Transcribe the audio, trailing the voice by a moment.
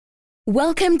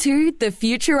Welcome to the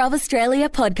Future of Australia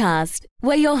podcast,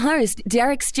 where your host,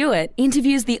 Derek Stewart,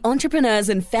 interviews the entrepreneurs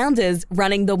and founders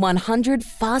running the 100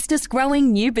 fastest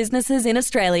growing new businesses in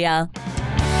Australia.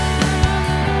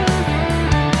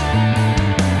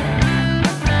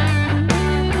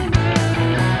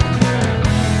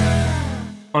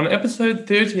 On episode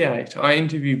 38, I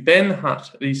interview Ben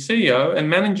Hutt, the CEO and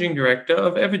Managing Director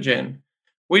of Evergen.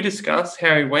 We discuss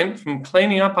how he went from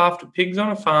cleaning up after pigs on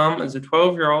a farm as a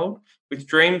 12-year-old with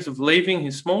dreams of leaving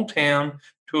his small town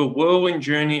to a whirlwind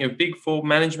journey of Big Four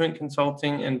management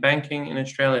consulting and banking in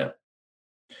Australia.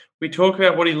 We talk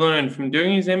about what he learned from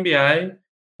doing his MBA,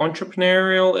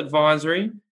 entrepreneurial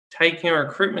advisory, taking a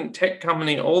recruitment tech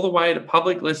company all the way to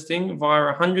public listing via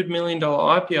a $100 million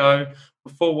IPO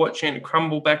before watching it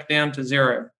crumble back down to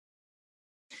zero.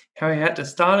 How he had to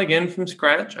start again from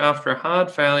scratch after a hard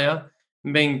failure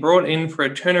and being brought in for a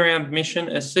turnaround mission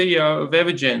as CEO of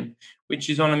Evergen, which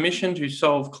is on a mission to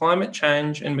solve climate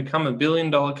change and become a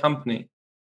billion-dollar company.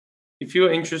 If you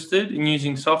are interested in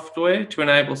using software to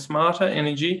enable smarter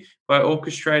energy by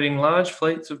orchestrating large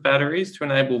fleets of batteries to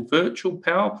enable virtual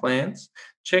power plants,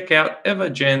 check out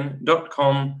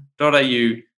evergen.com.au.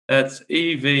 That's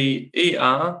evergen.com.au.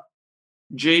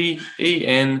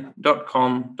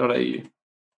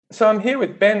 So I'm here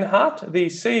with Ben Hutt, the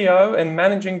CEO and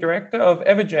Managing Director of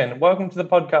Evergen. Welcome to the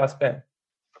podcast, Ben.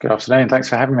 Good afternoon. Thanks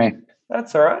for having me.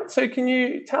 That's all right. So can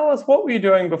you tell us what were you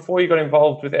doing before you got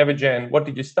involved with Evergen? What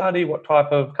did you study? What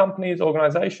type of companies,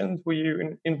 organizations were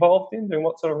you involved in? Doing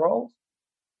what sort of roles?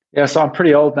 Yeah, so I'm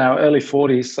pretty old now, early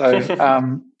 40s. So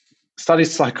studied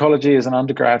psychology as an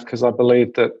undergrad because I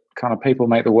believed that kind of people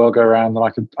make the world go round,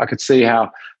 and I could see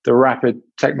how the rapid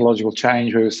technological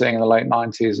change we were seeing in the late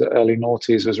 90s, early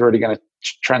noughties was really going to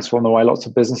transform the way lots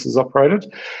of businesses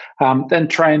operated. Then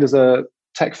trained as a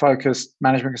tech-focused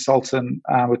management consultant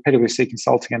with PwC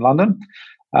Consulting in London.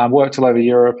 Worked all over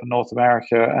Europe and North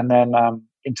America, and then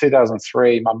in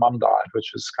 2003, my mum died,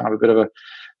 which was kind of a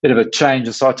bit of a change.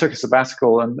 And so I took a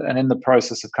sabbatical, and in the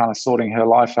process of kind of sorting her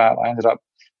life out, I ended up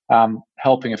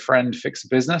helping a friend fix a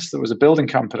business that was a building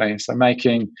company. So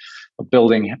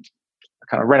building,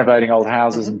 kind of renovating old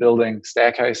houses and building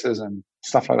staircases and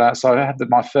stuff like that. So I had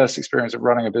my first experience of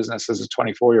running a business as a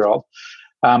 24-year-old,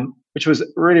 which was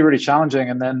really, really challenging.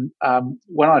 And then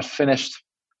when I finished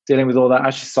dealing with all that, I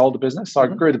actually sold the business. So I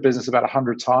grew the business about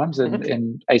 100 times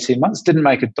in 18 months. Didn't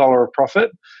make $1 of profit,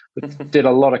 but did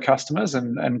a lot of customers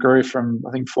and grew from,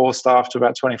 I think, 4 staff to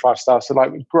about 25 staff. So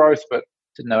like growth, but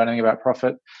didn't know anything about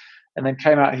profit. And then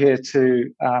came out here to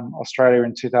Australia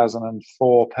in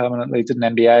 2004 permanently, did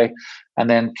an MBA, and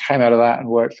then came out of that and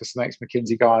worked for some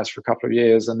ex-McKinsey guys for a couple of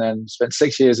years, and then spent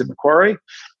 6 years at Macquarie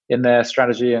in their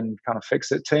strategy and kind of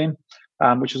fix-it team,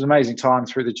 which was an amazing time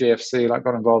through the GFC. Like,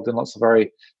 got involved in lots of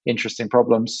very interesting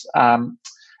problems. And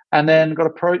then got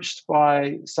approached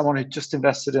by someone who just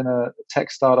invested in a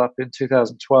tech startup in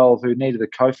 2012 who needed a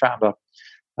co-founder.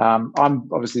 I'm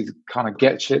obviously the kind of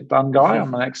get shit done guy.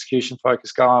 I'm an execution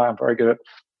focused guy. I'm very good at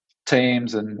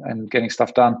teams and getting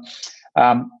stuff done.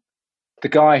 The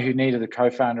guy who needed a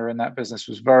co-founder in that business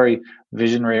was very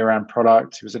visionary around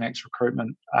product. He was an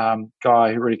ex-recruitment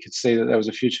guy who really could see that there was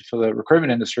a future for the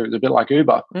recruitment industry. It was a bit like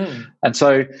Uber. And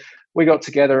so we got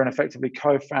together and effectively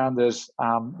co-founded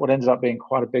what ended up being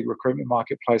quite a big recruitment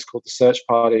marketplace called The Search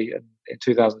Party in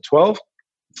 2012.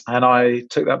 And I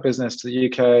took that business to the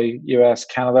UK, US,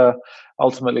 Canada,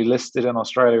 ultimately listed in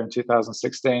Australia in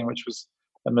 2016, which was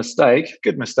a mistake,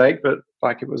 good mistake, but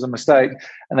like it was a mistake,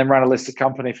 and then ran a listed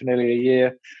company for nearly a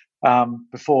year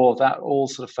before that all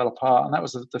sort of fell apart. And that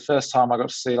was the first time I got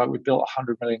to see, like, we built a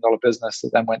 $100 million business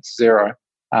that then went to zero.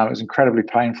 It was incredibly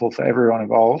painful for everyone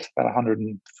involved, about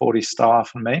 140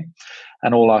 staff and me,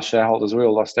 and all our shareholders. We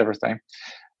all lost everything.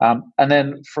 And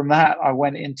then from that, I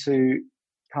went into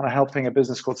kind of helping a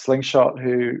business called Slingshot,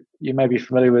 who you may be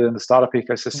familiar with in the startup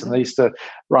ecosystem. They used to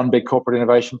run big corporate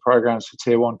innovation programs for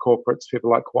tier 1 corporates, people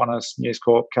like Qantas, News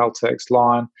Corp, Caltex,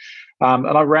 Lion. And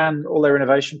I ran all their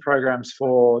innovation programs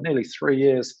for nearly 3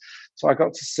 years. So I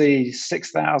got to see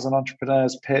 6,000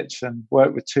 entrepreneurs pitch and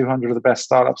work with 200 of the best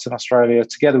startups in Australia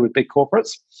together with big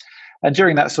corporates. And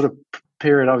during that sort of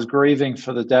period, I was grieving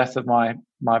for the death of my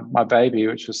baby,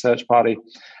 which was Search Party.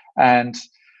 And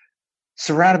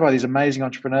surrounded by these amazing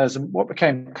entrepreneurs. And what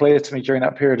became clear to me during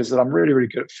that period is that I'm really, really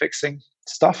good at fixing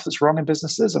stuff that's wrong in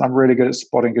businesses, and I'm really good at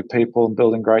spotting good people and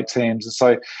building great teams. And so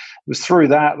it was through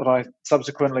that I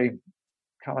subsequently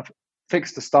kind of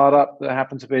fixed a startup that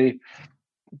happened to be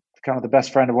kind of the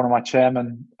best friend of one of my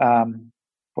chairman's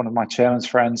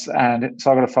friends. And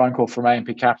so I got a phone call from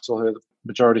A&P Capital, who are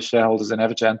majority shareholders in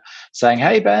Evergen, saying,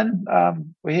 "Hey Ben,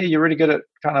 we hear you're really good at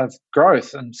kind of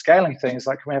growth and scaling things.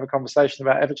 Like, can we have a conversation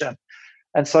about Evergen?"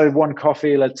 And so one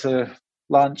coffee led to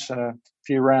lunch and a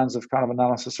few rounds of kind of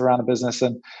analysis around the business,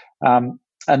 and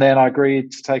then I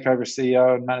agreed to take over as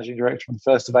CEO and managing director on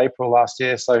the 1st of April last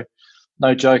year. So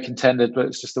no joke intended, but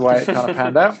it's just the way it kind of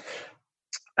panned out.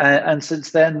 And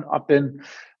since then, I've been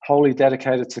wholly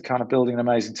dedicated to kind of building an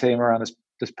amazing team around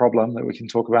this problem that we can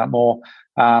talk about more,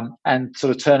 and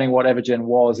sort of turning what Evergen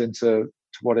was into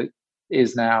what it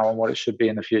is now and what it should be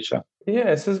in the future.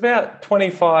 Yeah, so there's about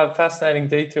 25 fascinating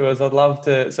detours I'd love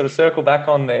to sort of circle back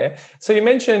on there. So you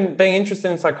mentioned being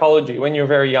interested in psychology when you were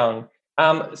very young.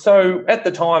 So at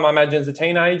the time, I imagine as a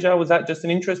teenager, was that just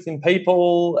an interest in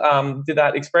people? Did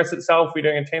that express itself? Were you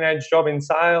doing a teenage job in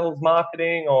sales,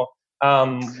 marketing, or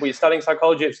were you studying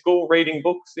psychology at school, reading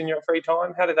books in your free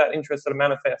time? How did that interest sort of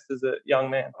manifest as a young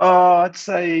man? I'd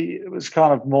say it was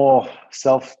kind of more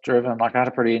self-driven. Like, I had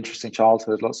a pretty interesting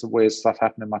childhood. Lots of weird stuff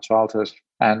happened in my childhood,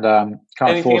 and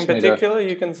kind of forced me to. Anything in particular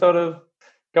you can sort of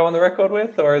go on the record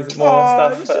with, or is it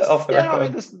more stuff off the record?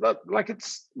 I mean,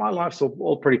 my life's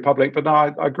all pretty public. But no,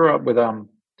 I grew up with a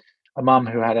mum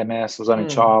who had MS. I was only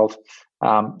child,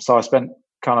 so I spent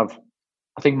kind of,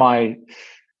 I think my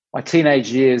teenage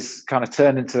years kind of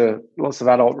turned into lots of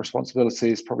adult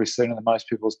responsibilities, probably sooner than most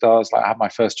people's does. Like, I had my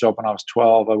first job when I was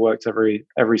 12. I worked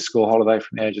every school holiday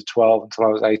from the age of 12 until I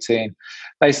was 18.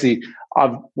 Basically,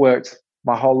 I've worked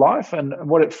my whole life, and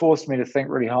what it forced me to think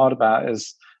really hard about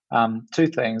is two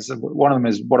things. One of them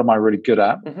is, what am I really good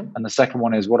at? And the second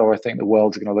one is, what do I think the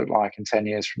world's going to look like in 10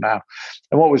 years from now?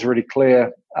 And what was really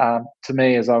clear to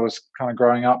me as I was kind of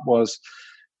growing up was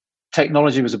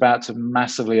technology was about to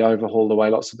massively overhaul the way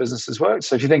lots of businesses work.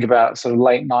 So if you think about sort of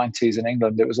late 90s in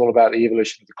England, it was all about the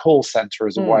evolution of the call center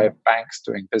as a way of banks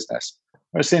doing business.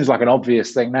 It seems like an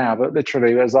obvious thing now, but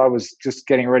literally, as I was just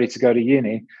getting ready to go to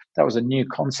uni, that was a new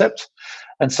concept.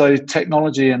 And so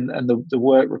technology and the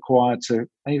work required to,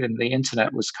 even the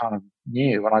internet was kind of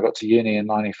new. When I got to uni in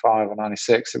 95 or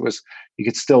 96, it was, you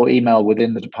could still email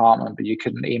within the department, but you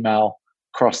couldn't email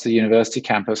across the university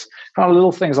campus. Kind of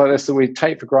little things like this that we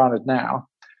take for granted now.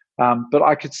 But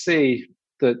I could see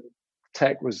that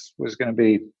tech was going to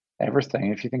be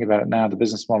everything. If you think about it now, the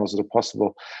business models that are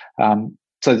possible.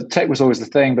 So the tech was always the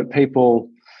thing, but people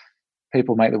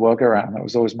make the world go round. That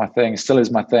was always my thing. It still is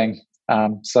my thing.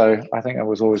 So I think that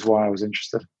was always why I was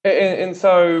interested. And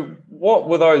so what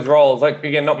were those roles? Like,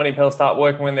 again, not many people start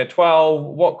working when they're 12.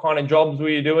 What kind of jobs were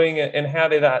you doing? And how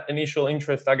did that initial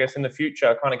interest, I guess, in the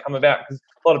future kind of come about? Because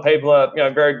a lot of people are,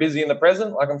 very busy in the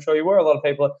present, like I'm sure you were. A lot of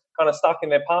people are kind of stuck in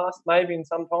their past, maybe in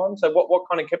some time. So what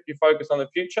kind of kept you focused on the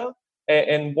future?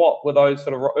 And what were those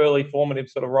sort of early formative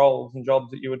sort of roles and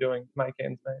jobs that you were doing to make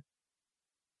ends meet?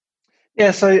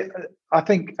 Yeah, so I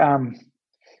think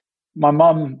my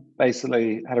mum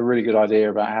basically had a really good idea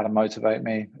about how to motivate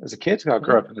me as a kid. I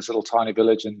grew up in this little tiny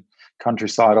village in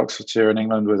countryside Oxfordshire in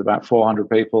England with about 400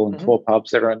 people and 4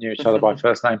 pubs. Everyone knew each other by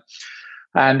first name.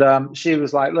 And she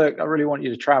was like, look, I really want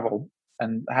you to travel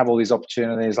and have all these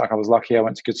opportunities. Like, I was lucky, I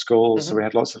went to good schools, so we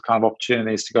had lots of kind of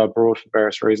opportunities to go abroad for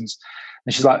various reasons.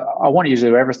 And she's like, I want you to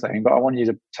do everything, but I want you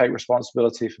to take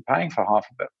responsibility for paying for half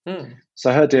of it.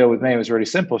 So her deal with me was really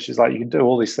simple. She's like, you can do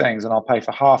all these things and I'll pay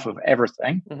for half of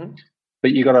everything,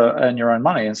 but you got to earn your own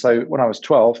money. And so when I was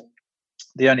 12,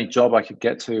 the only job I could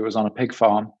get to was on a pig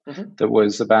farm that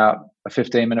was about a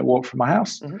 15-minute walk from my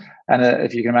house. And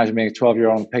if you can imagine being a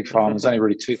 12-year-old on a pig farm, there's only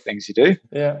really 2 things you do.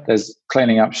 There's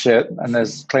cleaning up shit and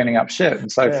there's cleaning up shit.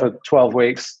 And so for 12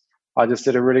 weeks, I just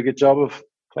did a really good job of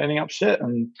cleaning up shit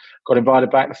and got invited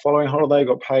back the following holiday,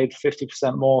 got paid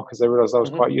 50% more because they realized I was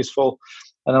quite useful.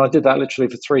 And then I did that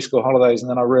literally for 3 school holidays. And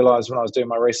then I realized when I was doing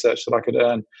my research that I could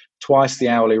earn twice the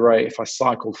hourly rate if I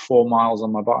cycled 4 miles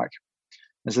on my bike.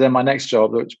 And so then my next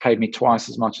job, which paid me twice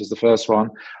as much as the first one,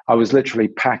 I was literally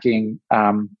packing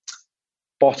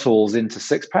bottles into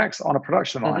 6-packs on a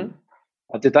production line.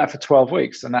 I did that for 12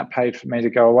 weeks and that paid for me to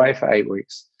go away for 8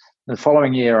 weeks. The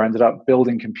following year, I ended up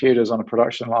building computers on a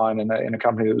production line in a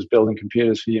company that was building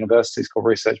computers for universities called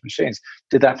Research Machines.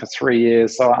 Did that for 3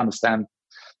 years, so I understand.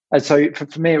 And so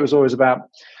for me, it was always about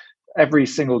every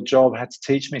single job had to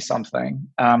teach me something,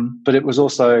 but it was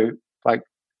also like,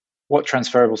 what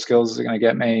transferable skills is it going to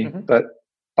get me? But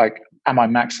like, am I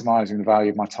maximizing the value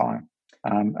of my time?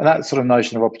 And that sort of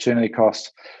notion of opportunity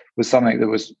cost was something that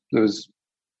was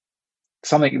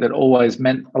something that always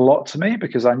meant a lot to me,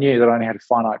 because I knew that I only had a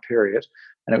finite period,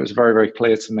 and it was very, very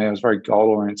clear to me. I was very goal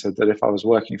oriented that if I was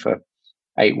working for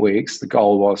 8 weeks, the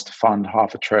goal was to fund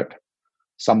half a trip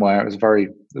somewhere. It was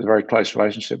a very close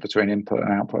relationship between input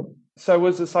and output. So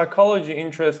was the psychology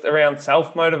interest around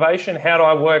self-motivation? How do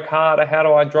I work harder? How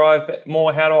do I drive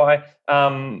more? How do I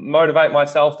motivate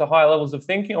myself to higher levels of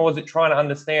thinking? Or was it trying to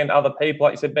understand other people,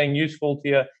 like you said, being useful to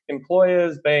your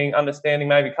employers, understanding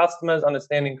maybe customers,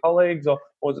 understanding colleagues, or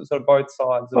was it sort of both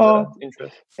sides of the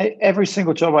interest? Every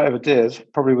single job I ever did,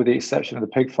 probably with the exception of the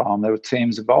pig farm, there were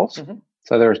teams involved. Mm-hmm.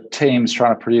 So there are teams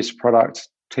trying to produce a product,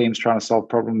 teams trying to solve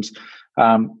problems.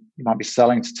 You might be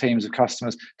selling to teams of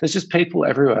customers. There's just people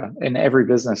everywhere. In every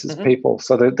business, it's people.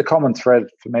 So the common thread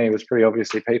for me was pretty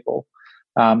obviously people.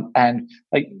 And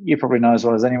like you probably know as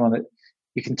well as anyone, that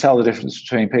you can tell the difference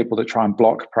between people that try and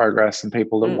block progress and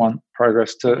people that want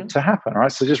progress to happen,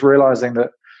 right? So just realizing that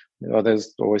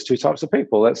there's always two types of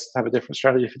people. Let's have a different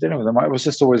strategy for dealing with them. I was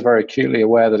just always very acutely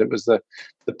aware that it was the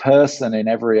person in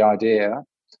every idea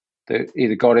that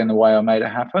either got in the way or made it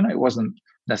happen. It wasn't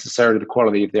necessarily the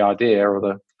quality of the idea or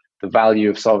the value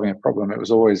of solving a problem.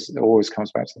 It always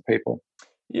comes back to the people.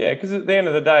 Yeah, because at the end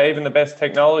of the day, even the best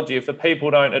technology, if the people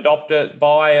don't adopt it,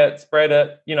 buy it, spread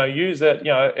it, use it,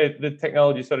 the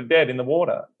technology is sort of dead in the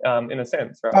water, in a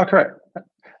sense, right? Oh, correct.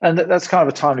 And that's kind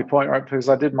of a timely point, right? Because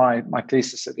I did my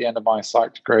thesis at the end of my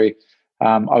psych degree.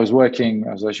 I was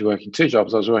actually working two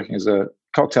jobs. I was working as a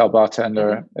cocktail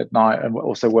bartender at night and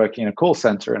also working in a call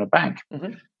center in a bank,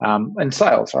 in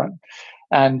sales, right?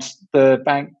 And the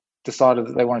bank decided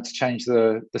that they wanted to change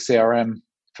the CRM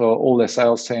for all their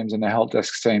sales teams and their help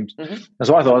desk teams. And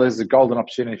so I thought this is a golden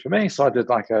opportunity for me. So I did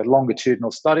like a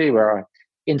longitudinal study where I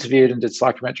interviewed and did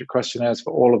psychometric questionnaires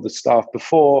for all of the staff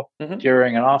before,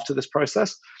 during, and after this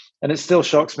process. And it still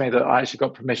shocks me that I actually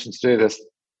got permission to do this,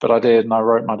 but I did, and I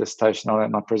wrote my dissertation on it,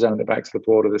 and I presented it back to the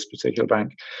board of this particular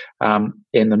bank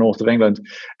in the north of England.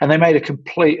 And they made a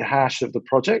complete hash of the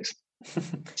project.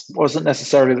 It wasn't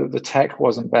necessarily that the tech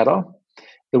wasn't better.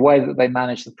 The way that they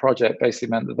managed the project basically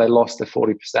meant that they lost their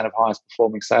 40% of highest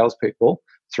performing salespeople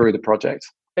through the project.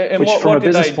 And what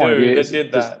did they do that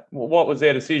did that? What was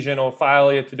their decision or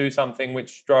failure to do something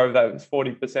which drove those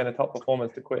 40% of top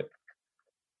performers to quit?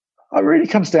 It really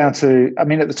comes down to, at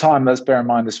the time, let's bear in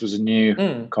mind this was a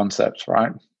new concept,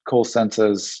 right? Call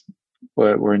centers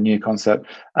were a new concept.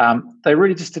 They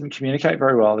really just didn't communicate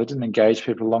very well. They didn't engage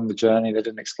people along the journey. They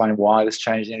didn't explain why this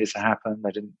change needed to happen.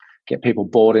 They didn't get people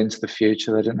bought into the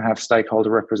future. They didn't have stakeholder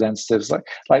representatives. Like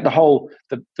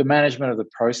the management of the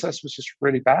process was just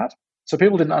really bad. So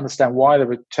people didn't understand why they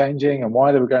were changing and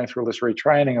why they were going through all this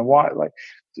retraining and why,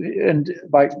 and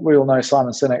we all know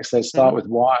Simon Sinek says start with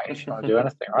why if you want to do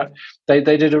anything, right? They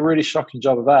did a really shocking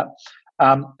job of that.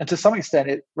 And to some extent,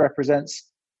 it represents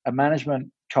a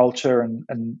management culture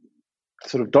and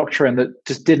sort of doctrine that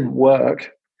just didn't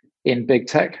work in big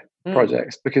tech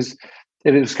projects, because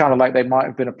it was kind of like they might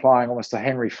have been applying almost a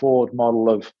Henry Ford model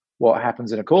of what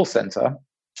happens in a call center,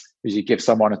 is you give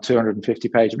someone a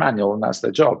 250-page manual and that's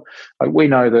their job. Like, we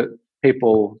know that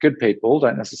good people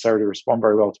don't necessarily respond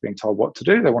very well to being told what to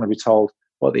do. They want to be told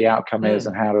what the outcome is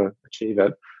and how to achieve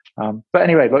it. But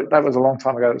anyway, that was a long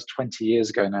time ago. That was 20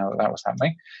 years ago now that was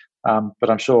happening.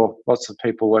 But I'm sure lots of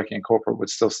people working in corporate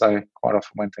would still say quite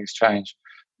often when things change,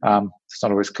 it's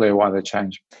not always clear why they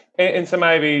change. And so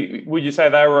maybe, would you say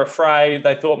they were afraid?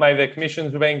 They thought maybe their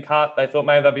commissions were being cut. They thought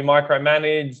maybe they'd be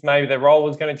micromanaged. Maybe their role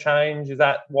was going to change. Is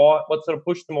that what sort of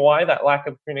pushed them away? That lack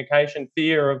of communication,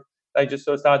 fear of they just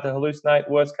sort of started to hallucinate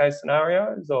worst case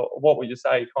scenarios? Or what would you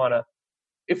say kind of,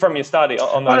 from your study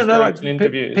on those groups and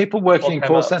interviews? People working in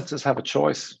call centers have a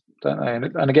choice, don't they?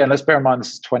 And again, let's bear in mind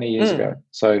this is 20 years ago,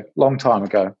 so long time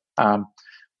ago.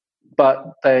 But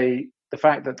the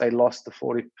fact that they lost the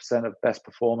 40% of best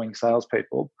performing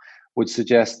salespeople would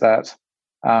suggest that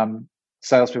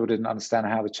salespeople didn't understand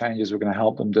how the changes were going to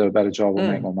help them do a better job or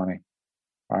make more money.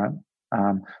 Right?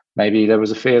 Maybe there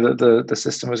was a fear that the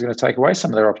system was going to take away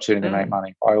some of their opportunity to make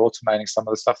money by automating some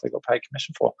of the stuff they got paid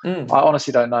commission for. I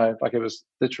honestly don't know. Like, it was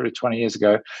literally 20 years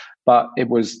ago, but it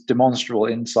was demonstrable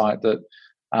insight that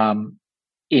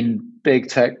in big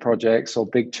tech projects or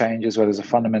big changes where there's a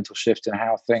fundamental shift in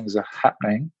how things are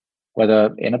happening,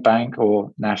 whether in a bank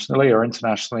or nationally or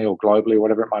internationally or globally,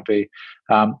 whatever it might be,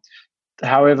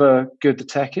 however good the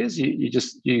tech is,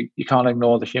 you can't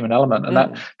ignore the human element. And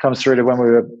that comes through to when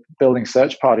we were building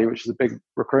Search Party, which is a big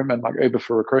recruitment, like Uber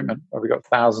for recruitment, where we've got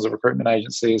thousands of recruitment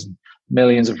agencies and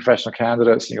millions of professional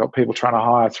candidates, and you've got people trying to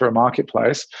hire through a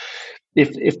marketplace.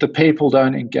 If the people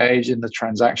don't engage in the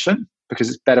transaction because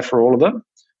it's better for all of them,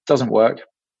 it doesn't work.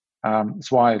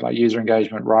 That's why user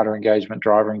engagement, rider engagement,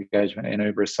 driver engagement in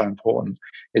Uber is so important,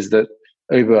 is that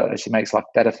Uber actually makes life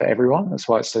better for everyone. That's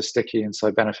why it's so sticky and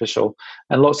so beneficial.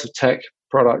 And lots of tech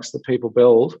products that people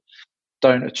build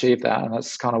don't achieve that. And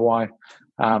that's kind of why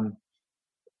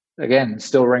again,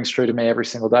 still rings true to me every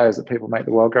single day, is that people make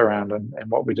the world go round, and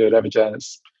what we do at Evergen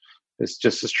is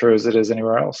just as true as it is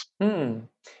anywhere else.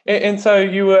 And so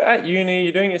you were at uni,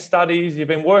 you're doing your studies, you've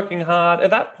been working hard.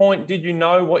 At that point, did you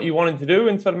know what you wanted to do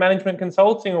in sort of management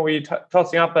consulting, or were you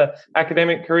tossing up an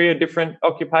academic career, different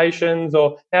occupations,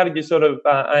 or how did you sort of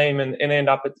aim and end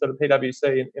up at sort of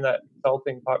PwC in that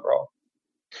consulting type role?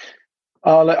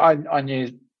 I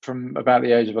knew from about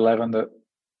the age of 11 that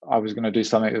I was going to do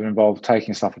something that involved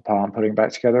taking stuff apart and putting it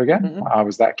back together again. I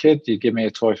was that kid. You'd give me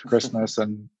a toy for Christmas,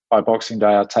 and by Boxing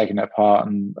Day, I'd taken it apart,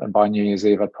 and by New Year's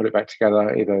Eve, I'd put it back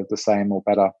together, either the same or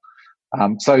better.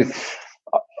 So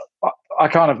I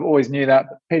kind of always knew that.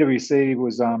 PwC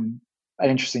was an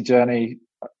interesting journey.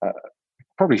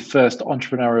 Probably first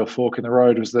entrepreneurial fork in the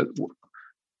road was that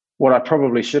what I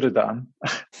probably should have done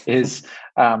is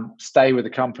stay with the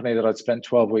company that I'd spent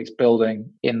 12 weeks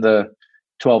building in the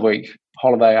 12-week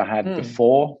holiday I had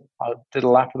before I did a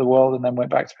lap of the world and then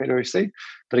went back to PwC.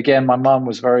 But again, my mum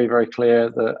was very, very clear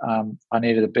that I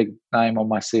needed a big name on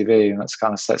my CV, and that's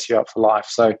kind of sets you up for life.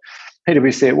 So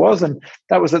PwC it was, and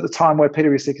that was at the time where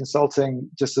PwC Consulting,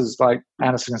 just as like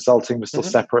Anderson Consulting, was still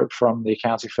separate from the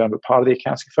accounting firm, but part of the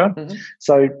accounting firm.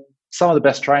 So some of the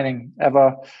best training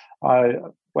ever. I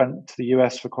went to the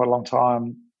US for quite a long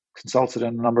time, consulted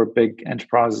in a number of big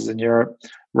enterprises in Europe,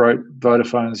 wrote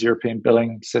Vodafone's European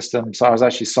billing system. So I was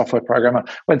actually a software programmer.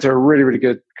 Went through a really, really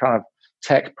good kind of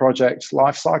tech project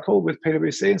life cycle with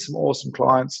PwC and some awesome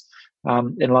clients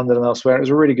in London and elsewhere. It was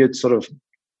a really good sort of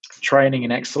training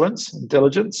in excellence and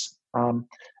diligence. And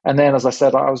then, as I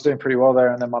said, I was doing pretty well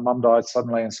there, and then my mum died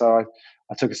suddenly, and so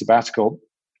I took a sabbatical.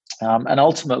 And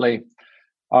ultimately,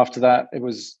 after that,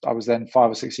 I was then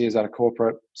 5 or 6 years out of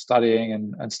corporate, studying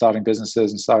and starting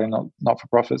businesses and starting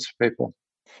not-for-profits for people.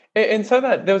 And so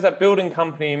that there was that building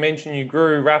company you mentioned, you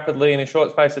grew rapidly in a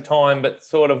short space of time, but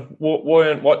sort of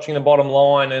weren't watching the bottom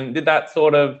line. And did that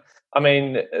sort of, I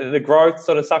mean, the growth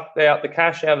sort of sucked out the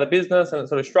cash out of the business and it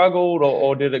sort of struggled,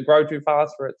 or did it grow too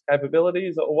fast for its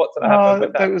capabilities, or what sort of happened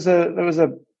with that? There was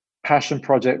a passion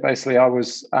project. Basically, I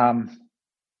was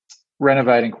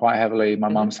renovating quite heavily my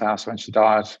mum's house when she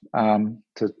died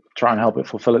to try and help it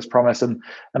fulfill its promise. And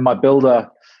my builder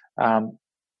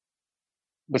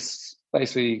was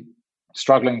basically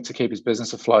struggling to keep his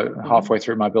business afloat halfway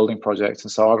through my building project.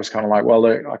 And so I was kind of like, well,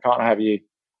 look, I can't have you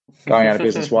going out of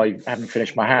business while you haven't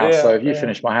finished my house. So if you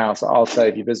finish my house, I'll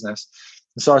save your business.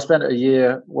 And so I spent a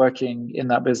year working in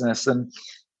that business. And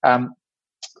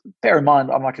bear in mind,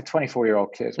 I'm like a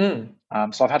 24-year-old kid.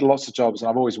 So I've had lots of jobs and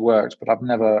I've always worked, but I've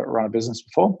never run a business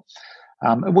before.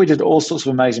 And we did all sorts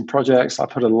of amazing projects. I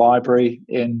put a library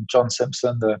in John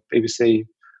Simpson, the BBC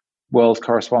World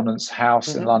Correspondent's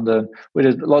house in London. We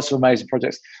did lots of amazing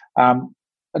projects. And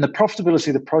the profitability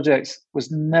of the projects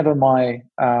was never my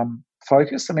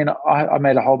focus. I mean, I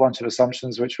made a whole bunch of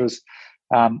assumptions, which was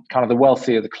kind of the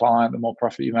wealthier the client, the more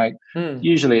profit you make.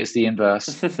 Usually it's the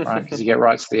inverse, right? Because you get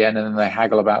right to the end and then they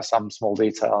haggle about some small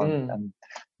detail and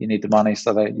you need the money,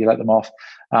 so you let them off.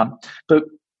 But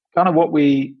kind of what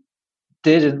we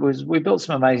did was we built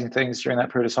some amazing things during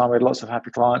that period of time. We had lots of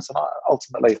happy clients, and I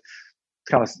ultimately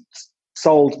kind of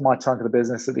sold my chunk of the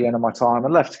business at the end of my time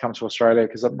and left to come to Australia,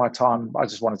 because at my time I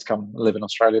just wanted to come and live in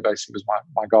Australia, basically was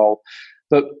my goal.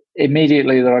 But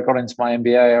immediately that I got into my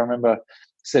MBA, I remember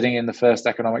sitting in the first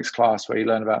economics class where you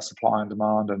learn about supply and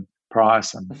demand and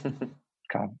price and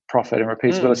kind of profit and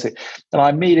repeatability. And I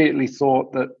immediately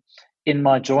thought that in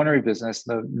my joinery business,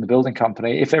 in the building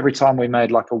company, if every time we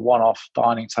made like a one-off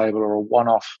dining table or a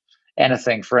one-off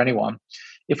anything for anyone,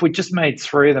 if we just made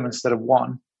 3 of them instead of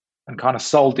 1 and kind of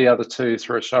sold the other 2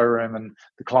 through a showroom and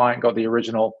the client got the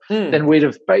original, then we'd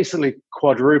have basically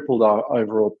quadrupled our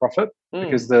overall profit,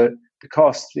 because the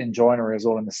cost in joinery is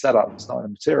all in the setup, it's not in the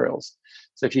materials.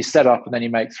 So if you set up and then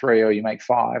you make 3 or you make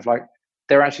 5, like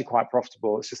they're actually quite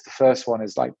profitable. It's just the first one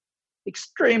is like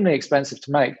extremely expensive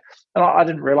to make. And I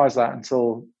didn't realize that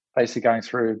until basically going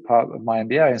through part of my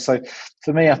MBA. And so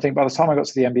for me, I think by the time I got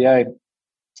to the MBA,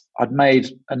 I'd made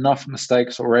enough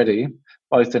mistakes already,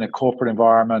 both in a corporate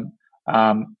environment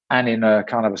and in a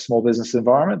kind of a small business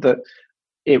environment, that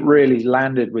it really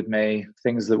landed with me,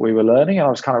 things that we were learning, and I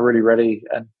was kind of really ready.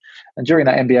 And during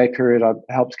that MBA period, I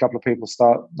helped a couple of people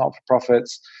start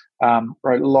not-for-profits,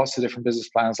 wrote lots of different business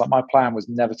plans. Like my plan was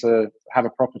never to have a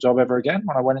proper job ever again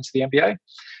when I went into the MBA.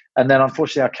 And then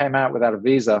unfortunately, I came out without a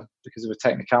visa because of a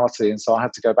technicality. And so I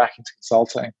had to go back into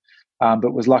consulting,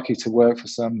 but was lucky to work for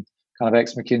some kind of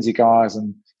ex-McKinsey guys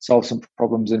and solve some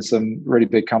problems in some really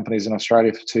big companies in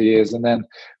Australia for 2 years. And then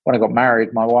when I got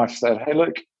married, my wife said, hey,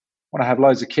 look, I want to have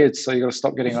loads of kids, so you got to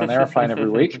stop getting on an airplane every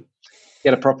week.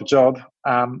 get a proper job.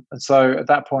 And so at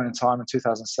that point in time, in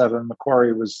 2007,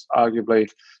 Macquarie was arguably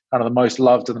kind of the most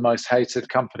loved and the most hated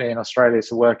company in Australia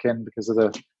to work in because of the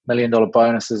 $1 million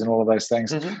bonuses and all of those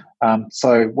things.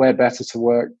 So where better to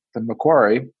work than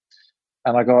Macquarie?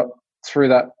 And I got through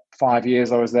that 5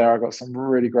 years I was there, I got some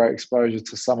really great exposure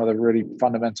to some of the really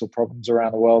fundamental problems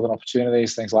around the world and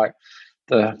opportunities, things like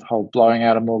the whole blowing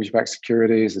out of mortgage-backed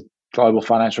securities, the global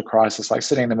financial crisis, like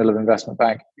sitting in the middle of an investment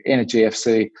bank in a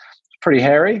GFC. It's pretty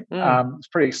hairy. It's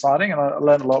pretty exciting, and I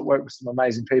learned a lot, worked with some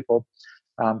amazing people.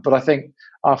 But I think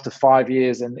after 5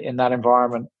 years in that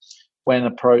environment, when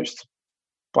approached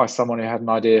by someone who had an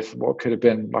idea for what could have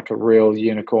been like a real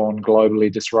unicorn,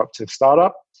 globally disruptive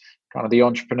startup, kind of the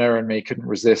entrepreneur in me couldn't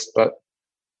resist but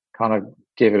kind of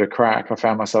give it a crack. I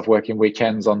found myself working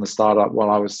weekends on the startup while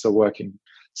I was still working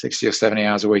 60 or 70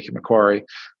 hours a week at Macquarie.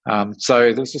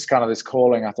 So there's just kind of this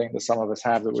calling, I think, that some of us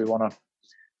have, that we want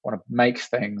to make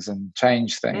things and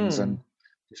change things and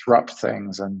disrupt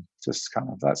things, and just kind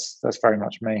of that's very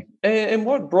much me. And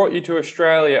what brought you to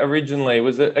Australia originally?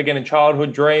 Was it, again, a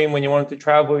childhood dream when you wanted to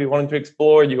travel, you wanted to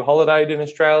explore, you holidayed in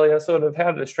Australia? Sort of,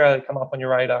 how did Australia come up on your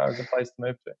radar as a place to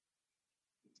move to?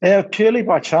 Yeah, purely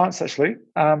by chance, actually.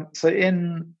 So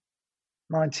in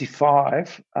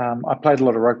 95, I played a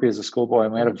lot of rugby as a schoolboy,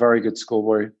 and we had a very good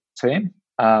schoolboy team.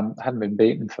 Hadn't been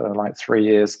beaten for like 3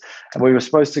 years. And we were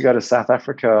supposed to go to South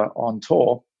Africa on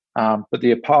tour, but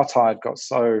the apartheid got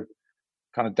so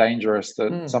kind of dangerous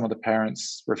that some of the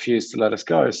parents refused to let us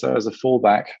go. So as a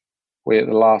fallback, we at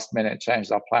the last minute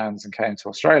changed our plans and came to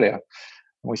Australia.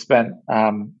 And we spent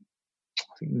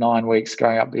 9 weeks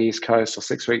going up the East Coast, or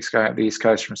 6 weeks going up the East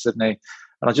Coast from Sydney.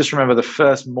 And I just remember the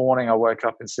first morning I woke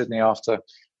up in Sydney after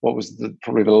what was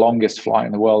probably the longest flight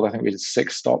in the world. I think we did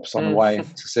 6 stops on the way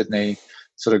to Sydney,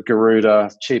 sort of Garuda,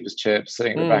 cheap as chips,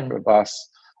 sitting at the back of a bus.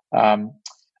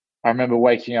 I remember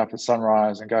waking up at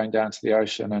sunrise and going down to the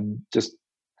ocean, and just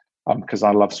because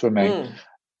I love swimming.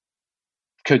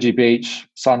 Coogee Beach,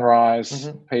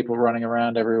 sunrise, people running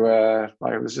around everywhere.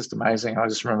 Like, it was just amazing. I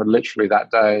just remember literally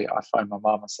that day I phoned my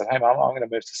mum and said, "Hey mum, I'm going to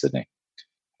move to Sydney."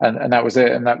 And that was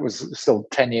it. And that was still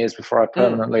 10 years before I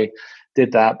permanently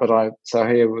did that. But I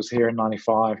was here in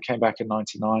 95, came back in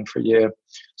 99 for a year,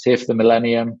 was here for the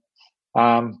millennium,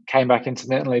 came back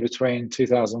intermittently between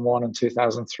 2001 and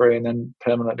 2003, and then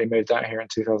permanently moved out here in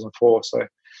 2004. So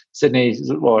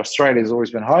Australia's always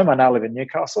been home. I now live in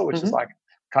Newcastle, which is like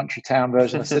country town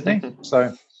version of Sydney.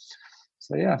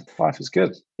 So yeah, life is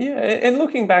good. Yeah, and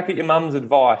looking back at your mum's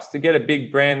advice to get a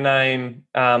big brand name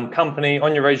company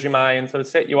on your resume and sort of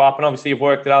set you up, and obviously you've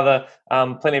worked at other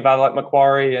plenty of other, like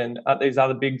Macquarie and these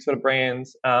other big sort of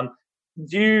brands.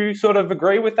 Do you sort of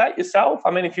agree with that yourself?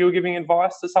 I mean, if you were giving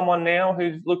advice to someone now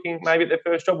who's looking maybe at their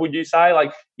first job, would you say,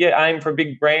 like, yeah, aim for a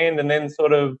big brand and then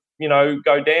sort of,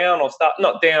 go down, or start,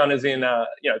 not down as in,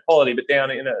 quality, but down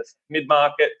in a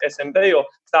mid-market SMB, or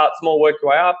start small, work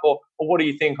your way up? Or what do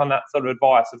you think on that sort of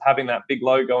advice of having that big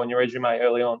logo on your resume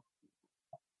early on?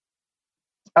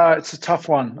 It's a tough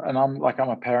one. And I'm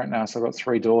a parent now, so I've got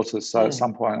 3 daughters. So at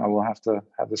some point I will have to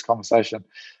have this conversation.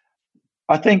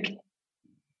 I think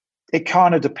it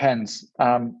kind of depends.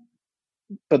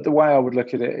 But the way I would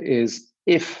look at it is,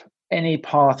 if any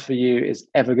path for you is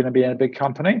ever going to be in a big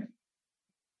company,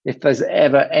 if there's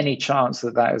ever any chance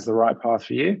that is the right path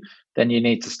for you, then you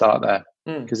need to start there.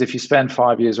 Because if you spend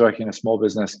 5 years working in a small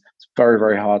business, it's very,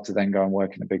 very hard to then go and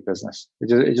work in a big business.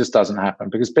 It just doesn't happen,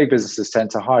 because big businesses tend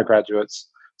to hire graduates.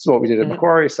 So what we did at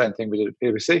Macquarie, same thing we did at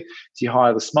PwC. So you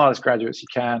hire the smartest graduates you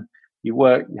can. You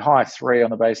hire 3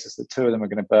 on the basis that 2 of them are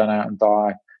going to burn out and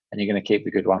die, and you're going to keep the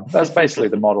good one. That's basically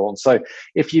the model. And so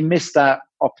if you miss that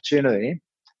opportunity,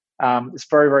 it's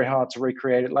very, very hard to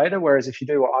recreate it later. Whereas if you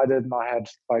do what I did, and I had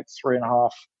like 3.5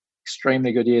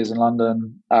 extremely good years in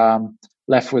London,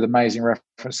 left with amazing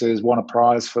references, won a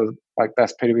prize for like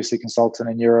best PwC consultant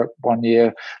in Europe 1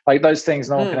 year, like those things,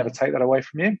 no one can ever take that away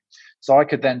from you. So I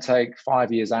could then take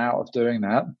 5 years out of doing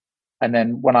that. And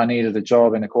then when I needed a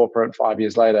job in a corporate 5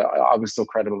 years later, I was still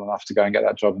credible enough to go and get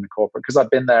that job in the corporate, because I'd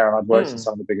been there and I'd worked in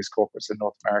some of the biggest corporates in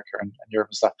North America and Europe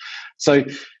and stuff. So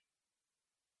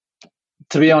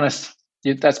to be honest,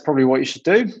 that's probably what you should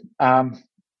do.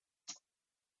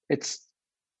 It's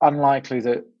unlikely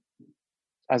that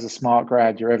as a smart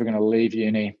grad, you're ever going to leave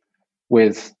uni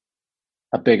with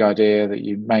a big idea that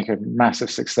you make a massive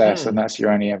success and that's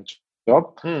your only ever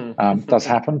job. Does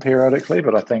happen periodically,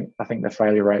 but I think the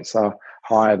failure rates are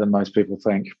higher than most people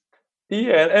think.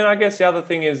 Yeah, and I guess the other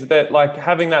thing is that, like,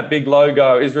 having that big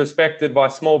logo is respected by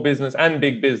small business and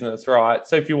big business, right?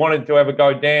 So if you wanted to ever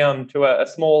go down to a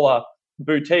smaller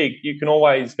boutique, you can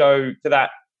always go to that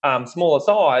smaller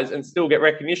size and still get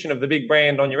recognition of the big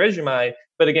brand on your resume.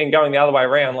 But again, going the other way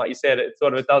around, like you said, it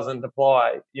doesn't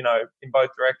apply, in both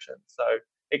directions. So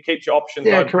it keeps your options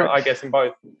open, correct, I guess, in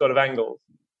both sort of angles.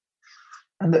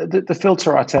 And the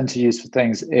filter I tend to use for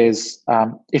things is,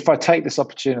 if I take this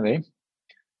opportunity,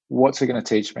 what's it going to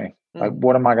teach me? Like,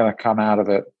 what am I going to come out of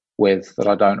it with that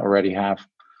I don't already have?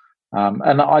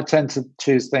 And I tend to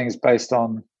choose things based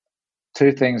on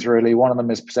two things, really. One of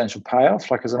them is potential payoff.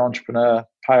 Like, as an entrepreneur,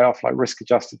 payoff, like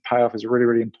risk-adjusted payoff, is really,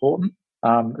 really important.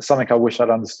 It's something I wish I'd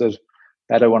understood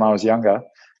better when I was younger.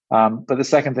 But the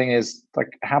second thing is,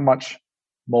 like, how much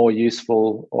more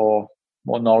useful or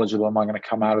more knowledgeable am I going to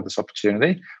come out of this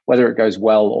opportunity, whether it goes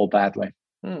well or badly?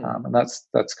 And that's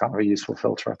kind of a useful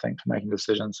filter, I think, for making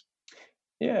decisions.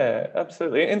 Yeah,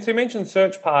 absolutely. And so you mentioned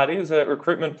Search Party as a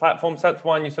recruitment platform. So that's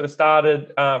one you sort of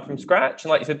started from scratch,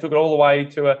 and like you said, took it all the way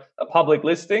to a public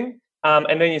listing.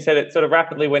 And then you said it sort of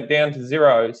rapidly went down to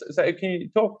zero. So can you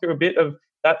talk through a bit of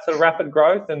that sort of rapid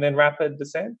growth and then rapid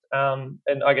descent? And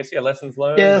I guess, lessons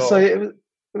learned. Yeah, so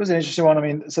it was an interesting one. I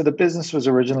mean, so the business was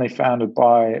originally founded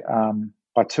by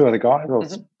two other guys, or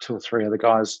two or three other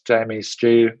guys, Jamie,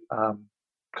 Stu,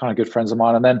 kind of good friends of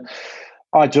mine. And then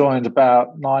I joined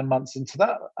about 9 months into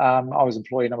that. I was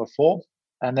employee number 4.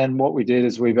 And then what we did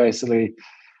is we were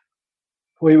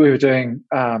doing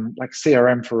like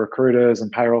CRM for recruiters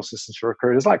and payroll systems for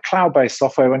recruiters, like cloud-based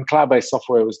software, when cloud-based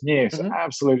software was new. So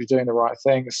absolutely doing the right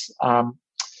things. And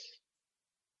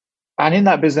in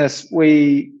that business,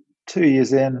 2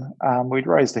 years in, we'd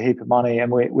raised a heap of money,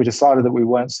 and we decided that we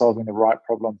weren't solving the right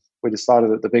problem. We decided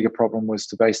that the bigger problem was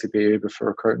to basically be Uber for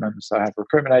recruitment. So I have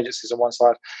recruitment agencies on one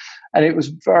side, and it was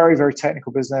very, very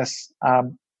technical business.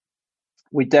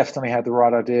 We definitely had the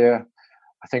right idea.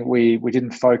 I think we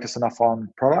didn't focus enough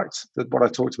on product. What I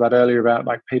talked about earlier about,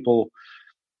 like, people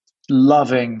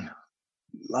loving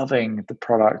the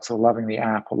product or loving the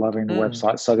app or loving the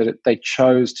website, so that they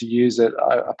chose to use it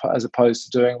as opposed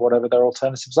to doing whatever their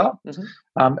alternatives are.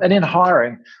 And in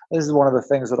hiring, this is one of the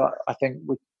things that I think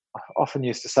we often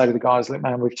used to say to the guys, like,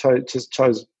 man, we've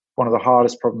chose one of the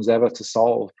hardest problems ever to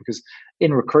solve, because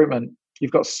in recruitment,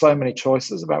 you've got so many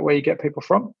choices about where you get people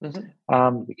from.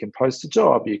 You can post a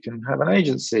job, you can have an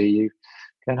agency, you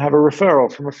can have a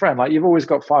referral from a friend. Like, you've always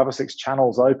got 5 or 6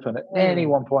 channels open at any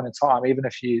one point in time, even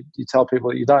if you tell people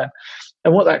that you don't.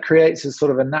 And what that creates is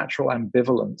sort of a natural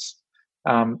ambivalence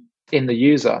in the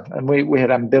user. And we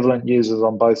had ambivalent users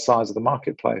on both sides of the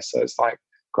marketplace. So it's like,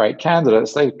 great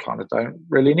candidates, they kind of don't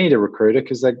really need a recruiter,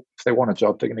 because if they want a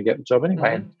job, they're going to get the job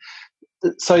anyway.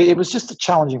 And so it was just a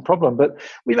challenging problem, but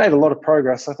we made a lot of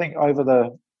progress. I think over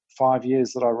the 5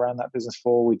 years that I ran that business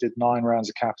for, we did 9 rounds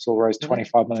of capital, raised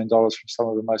 $25 million from some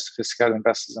of the most sophisticated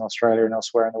investors in Australia and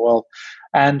elsewhere in the world.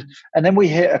 And then we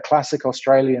hit a classic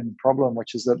Australian problem,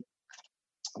 which is that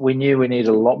we knew we needed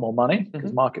a lot more money,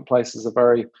 because marketplaces are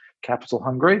very capital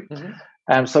hungry.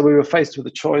 And so we were faced with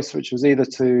a choice, which was either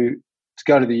to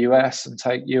go to the US and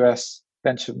take US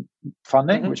venture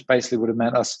funding, which basically would have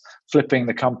meant us flipping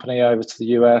the company over to the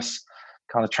US,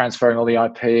 kind of transferring all the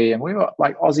IP. And we were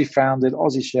like Aussie founded,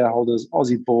 Aussie shareholders,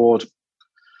 Aussie board.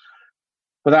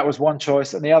 But that was one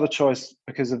choice. And the other choice,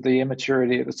 because of the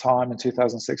immaturity at the time in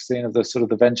 2016 of the sort of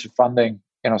the venture funding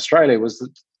in Australia, was that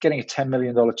getting a $10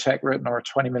 million check written or a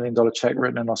 $20 million check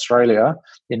written in Australia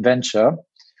in venture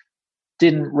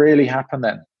didn't really happen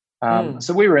then.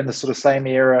 So we were in the sort of same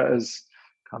era as,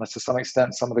 kind of to some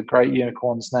extent, some of the great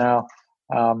unicorns now,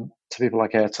 to people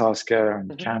like Airtasker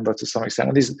and Canva to some extent.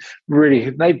 And these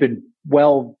they've been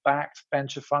well-backed,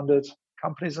 venture-funded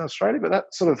companies in Australia. But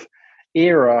that sort of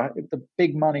era, the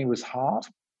big money was hard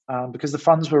because the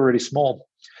funds were really small.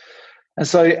 And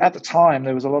so at the time,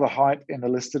 there was a lot of hype in the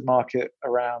listed market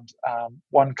around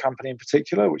one company in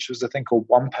particular, which was a thing called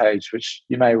OnePage, which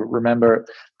you may remember,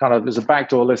 kind of as a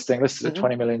backdoor listing, listed at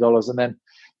 $20 million. And then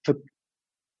for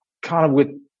kind of with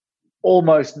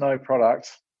almost no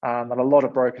product and a lot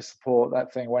of broker support,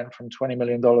 that thing went from $20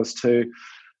 million to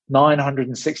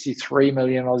 963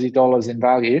 million Aussie dollars in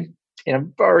value in a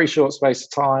very short space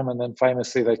of time. And then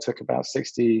famously, they took about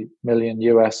 60 million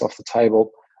US off the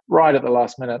table right at the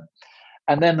last minute.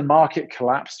 And then the market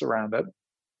collapsed around it.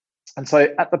 And so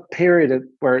at the period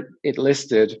where it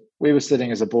listed, we were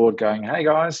sitting as a board going, hey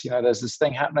guys, there's this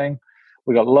thing happening.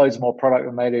 We got loads more product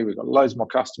than they do. We've got loads more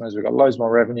customers. We've got loads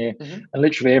more revenue. And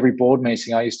literally every board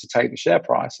meeting, I used to take the share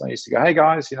price. I used to go, hey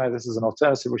guys, this is an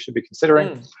alternative we should be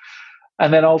considering.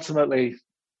 And then ultimately,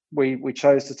 we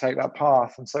chose to take that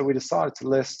path. And so we decided to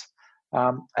list.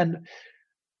 And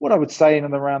what I would say in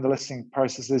and around the listing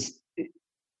process is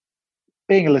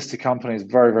being a listed company is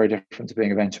very, very different to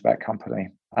being a venture-backed company.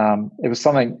 It was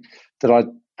something that I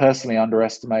personally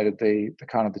underestimated the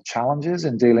kind of the challenges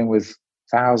in dealing with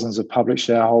thousands of public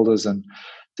shareholders and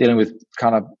dealing with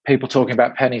kind of people talking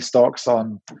about penny stocks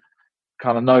on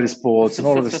kind of notice boards and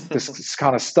all of this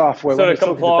kind of stuff. Where sort of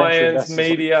compliance,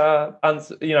 media,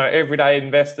 everyday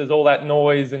investors, all that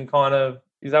noise and kind of,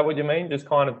 is that what you mean? Just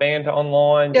kind of banter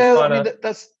online? Yeah, I mean,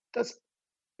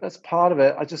 that's part of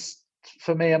it.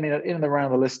 For me, I mean, in and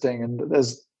around the listing, and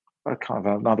there's a kind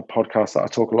of another podcast that I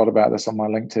talk a lot about this on my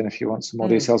LinkedIn if you want some more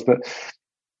details, but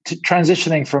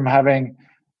transitioning from having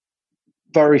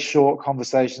very short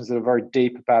conversations that are very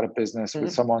deep about a business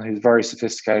with someone who's very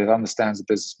sophisticated, understands the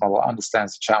business model,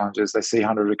 understands the challenges, they see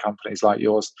hundreds of companies like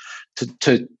yours,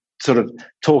 to sort of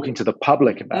talking to the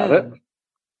public about it,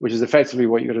 which is effectively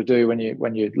what you've got to do when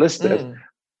you're listed.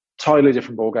 Totally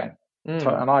different ballgame.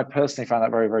 And I personally found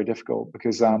that very, very difficult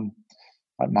because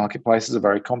marketplaces are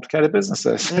very complicated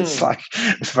businesses. It's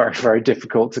very, very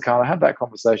difficult to kind of have that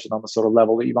conversation on the sort of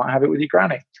level that you might have it with your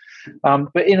granny.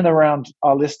 But in and around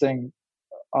our listing,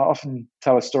 I often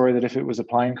tell a story that if it was a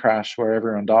plane crash where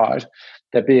everyone died,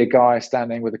 there'd be a guy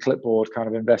standing with a clipboard kind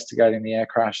of investigating the air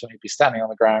crash, and he'd be standing on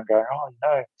the ground going,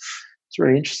 it's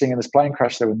really interesting. In this plane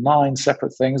crash, there were 9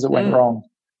 separate things that went wrong,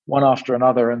 one after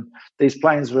another. And these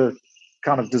planes were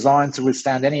kind of designed to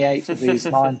withstand any 8 of these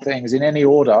 9 things in any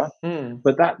order.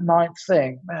 But that 9th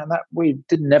thing, man, that we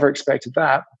never expected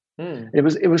that.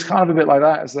 It was kind of a bit like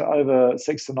that, is that over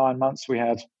 6 to 9 months, we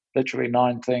had literally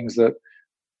 9 things that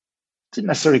didn't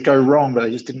necessarily go wrong, but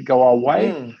they just didn't go our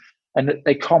way. And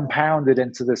they compounded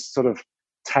into this sort of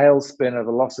tailspin of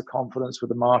a loss of confidence with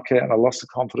the market and a loss of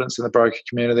confidence in the broker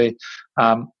community.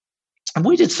 And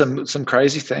we did some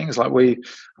crazy things. Like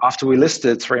after we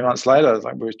listed 3 months later,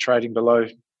 like we were trading below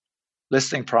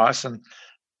listing price, and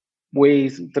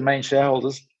the main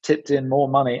shareholders, tipped in more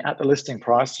money at the listing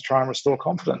price to try and restore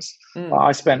confidence.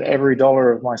 I spent every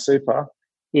dollar of my super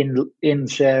in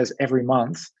shares every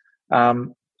month.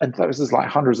 And that was just like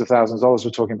hundreds of thousands of dollars we're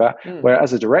talking about, where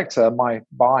as a director, my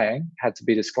buying had to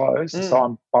be disclosed. So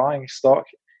I'm buying stock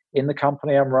in the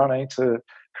company I'm running to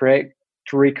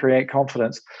recreate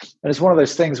confidence. And it's one of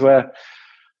those things where,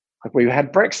 like, we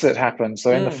had Brexit happen.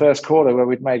 So in the first quarter where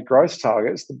we'd made growth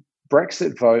targets, the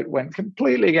Brexit vote went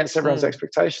completely against everyone's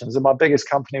expectations. And my biggest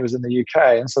company was in the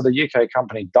UK. And so the UK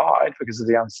company died because of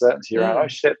the uncertainty around, oh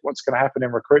shit, what's going to happen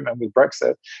in recruitment with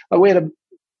Brexit? Like, we had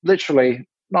literally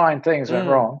 9 things went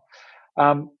wrong.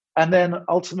 And then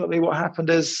ultimately what happened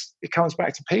is it comes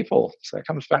back to people. So it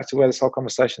comes back to where this whole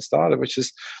conversation started, which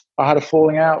is I had a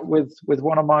falling out with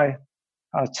one of my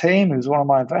team, who's one of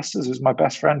my investors, who's my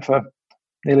best friend for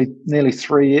nearly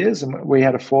 3 years. And we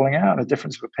had a falling out and a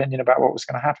difference of opinion about what was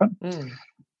going to happen.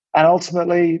 And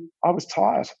ultimately I was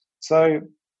tired. So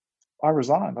I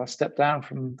resigned. I stepped down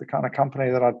from the kind of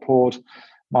company that I'd poured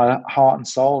my heart and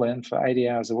soul in for 80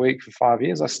 hours a week for 5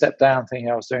 years. I stepped down thinking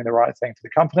I was doing the right thing for the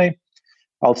company.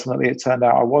 Ultimately, it turned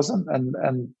out I wasn't.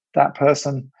 And that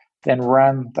person then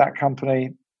ran that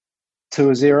company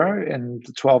to a zero in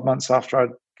the 12 months after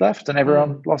I'd left, and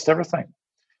everyone lost everything.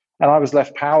 And I was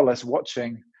left powerless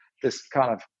watching this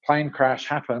kind of plane crash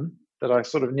happen that I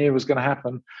sort of knew was going to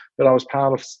happen, but I was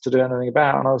powerless to do anything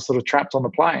about. And I was sort of trapped on the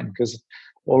plane because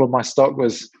all of my stock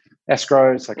was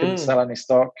escrowed, so I couldn't sell any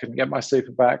stock, couldn't get my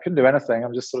super back, couldn't do anything.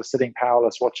 I'm just sort of sitting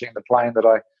powerless watching the plane that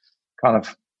I kind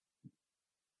of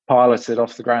piloted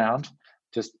off the ground,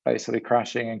 just basically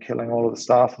crashing and killing all of the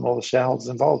staff and all the shareholders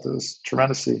involved. It was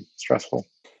tremendously stressful.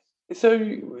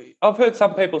 So I've heard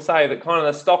some people say that kind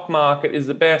of the stock market is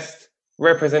the best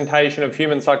representation of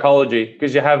human psychology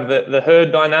because you have the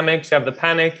herd dynamics, you have the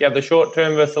panic, you have the short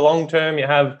term versus the long term, you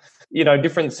have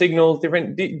different signals,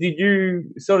 did you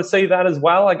sort of see that as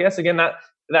well? I guess, again,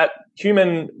 that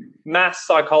human mass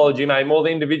psychology, maybe more the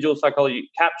individual psychology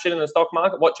captured in the stock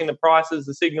market, watching the prices,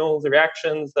 the signals, the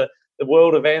reactions, the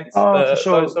world events, for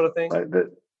sure. Those sort of things.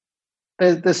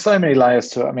 There's so many layers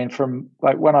to it. I mean, from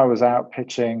like when I was out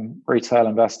pitching retail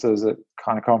investors at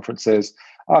kind of conferences,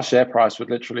 our share price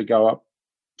would literally go up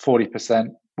 40%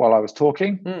 while I was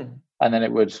talking, and then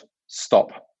it would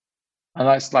stop. And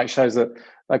that's like shows that,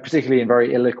 like, particularly in very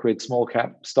illiquid small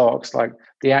cap stocks, like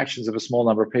the actions of a small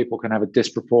number of people can have a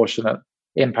disproportionate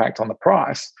impact on the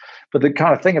price. But the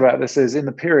kind of thing about this is, in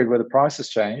the period where the price has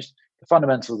changed, the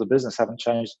fundamentals of the business haven't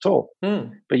changed at all.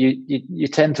 But you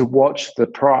tend to watch the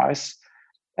price.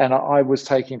 And I was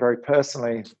taking very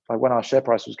personally, like when our share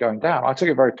price was going down, I took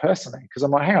it very personally because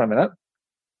I'm like, hang on a minute,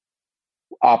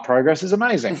 our progress is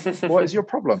amazing. What is your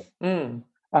problem? And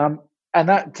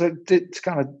that to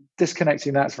kind of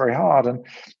disconnecting that's very hard. And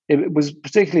it was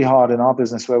particularly hard in our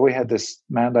business where we had this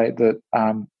mandate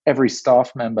that every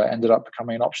staff member ended up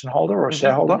becoming an option holder or a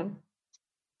shareholder.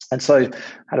 And so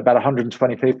had about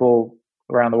 120 people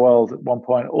around the world at one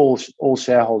point, all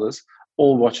shareholders,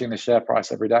 all watching the share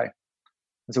price every day.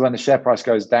 And so when the share price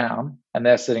goes down and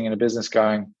they're sitting in a business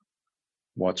going,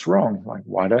 what's wrong? Like,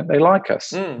 why don't they like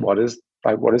us? What is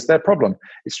their problem?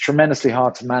 It's tremendously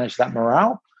hard to manage that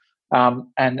morale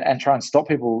and try and stop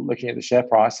people looking at the share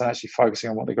price and actually focusing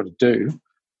on what they've got to do.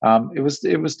 It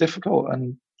was difficult.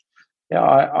 And yeah,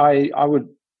 I would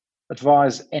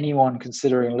advise anyone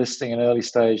considering listing an early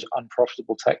stage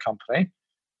unprofitable tech company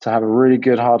to have a really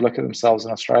good hard look at themselves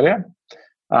in Australia,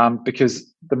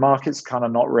 because the market's kind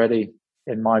of not ready,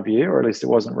 in my view, or at least it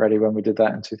wasn't ready when we did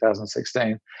that in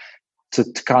 2016, to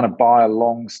kind of buy a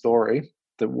long story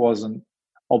that wasn't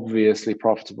obviously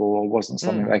profitable or wasn't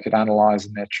something they could analyze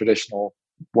in their traditional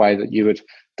way that you would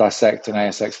dissect an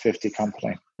ASX 50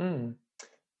 company.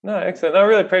 No, excellent. I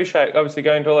really appreciate, obviously,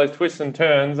 going through all those twists and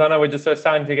turns. I know we're just sort of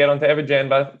starting to get onto Evergen,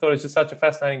 but I thought it was just such a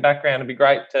fascinating background. It'd be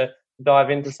great to dive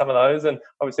into some of those, and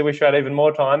obviously wish you had even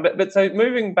more time. But so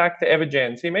moving back to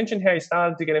Evergen, so you mentioned how you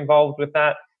started to get involved with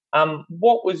that.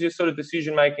 What was your sort of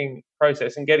decision-making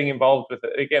process in getting involved with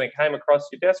it? Again, it came across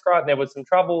your desk, right, and there was some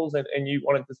troubles, and you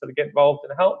wanted to sort of get involved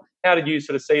and help. How did you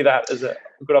sort of see that as a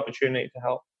good opportunity to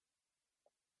help?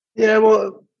 Yeah,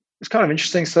 well, it's kind of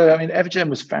interesting. So, I mean, Evergen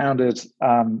was founded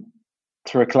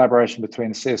through a collaboration between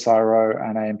the CSIRO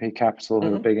and AMP Capital,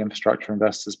 who were big infrastructure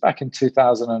investors. Back in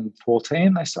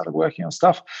 2014, they started working on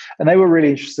stuff, and they were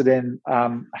really interested in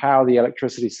how the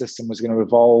electricity system was going to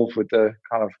evolve with the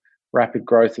kind of rapid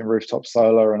growth in rooftop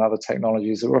solar and other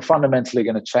technologies that were fundamentally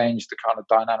going to change the kind of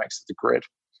dynamics of the grid.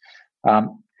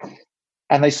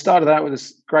 And they started out with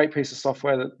this great piece of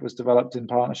software that was developed in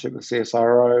partnership with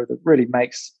CSIRO that really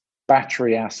makes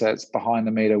battery assets behind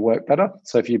the meter work better.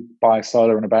 So if you buy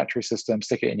solar and a battery system,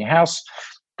 stick it in your house,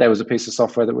 there was a piece of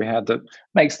software that we had that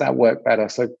makes that work better.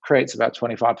 So it creates about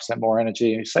 25% more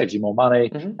energy, saves you more money,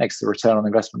 makes the return on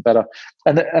investment better.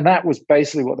 And that was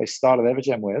basically what they started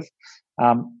Evergen with.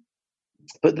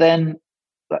 But then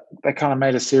they kind of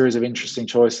made a series of interesting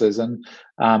choices. And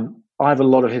I have a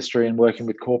lot of history in working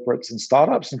with corporates and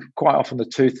startups, and quite often the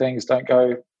two things don't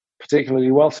go particularly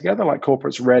well together. Like,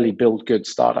 corporates rarely build good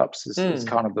startups is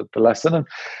kind of the lesson.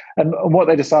 And what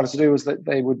they decided to do was that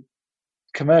they would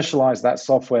commercialize that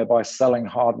software by selling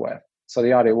hardware. So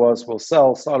the idea was, we'll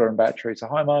sell solar and battery to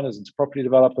homeowners and to property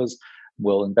developers.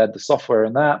 We'll embed the software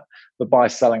in that, but by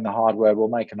selling the hardware, we'll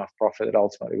make enough profit that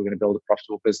ultimately we're going to build a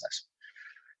profitable business.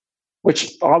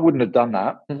 Which I wouldn't have done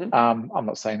that. I'm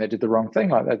not saying they did the wrong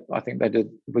thing. I think they did.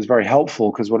 It was very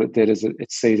helpful, because what it did is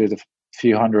it seeded a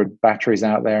few hundred batteries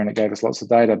out there, and it gave us lots of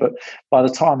data. But by the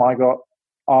time I got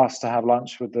asked to have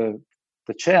lunch with the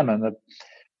chairman, the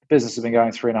business had been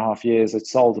going 3.5 years. It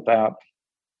sold about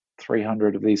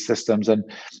 300 of these systems, and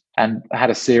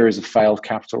had a series of failed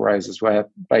capital raises where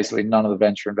basically none of the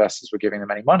venture investors were giving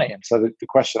them any money. And so the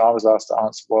question I was asked to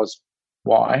answer was,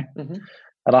 why?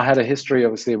 And I had a history,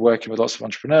 obviously, of working with lots of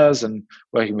entrepreneurs and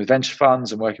working with venture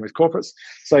funds and working with corporates.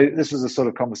 So this was a sort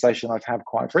of conversation I've had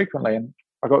quite frequently. And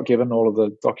I got given all of the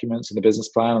documents and the business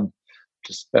plan, and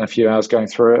just spent a few hours going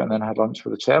through it, and then had lunch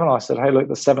with the chairman. I said, hey, look,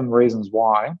 there's 7 reasons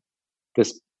why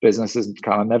this business is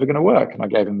kind of never going to work. And I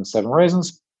gave him the 7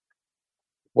 reasons,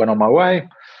 went on my way.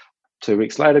 2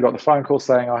 weeks later, got the phone call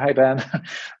saying, oh, hey, Ben,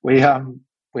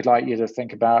 we'd like you to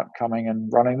think about coming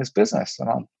and running this business.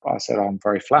 And I said, I'm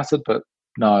very flattered, but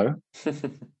no.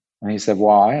 And he said,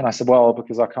 why? And I said, well,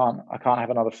 because I can't have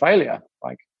another failure.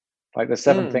 Like there's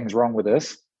 7 things wrong with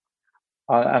this,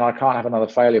 and I can't have another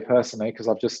failure personally, because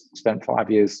I've just spent 5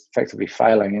 years effectively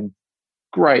failing in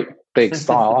great big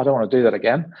style. I don't want to do that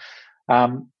again.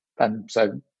 And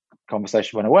so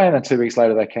conversation went away, and then 2 weeks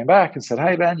later they came back and said,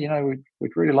 hey, Ben,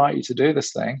 we'd really like you to do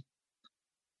this thing.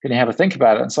 Can you have a think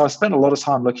about it? And so I spent a lot of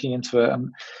time looking into it,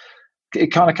 and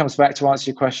it kind of comes back to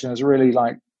answer your question, is really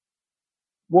like,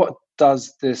 what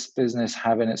does this business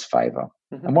have in its favor?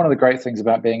 And one of the great things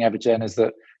about being Evergen is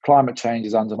that climate change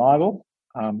is undeniable.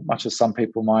 Much as some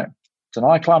people might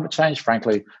deny climate change,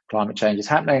 frankly, climate change is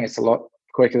happening. It's a lot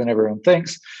quicker than everyone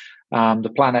thinks.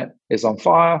 The planet is on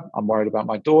fire. I'm worried about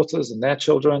my daughters and their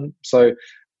children. So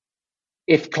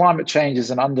if climate change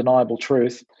is an undeniable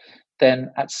truth, then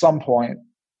at some point,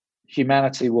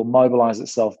 humanity will mobilize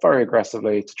itself very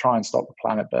aggressively to try and stop the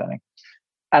planet burning.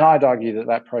 And I'd argue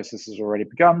that process has already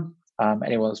begun.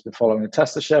 Anyone that's been following the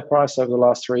Tesla share price over the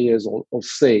last 3 years will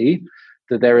see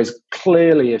that there is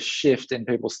clearly a shift in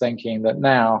people's thinking that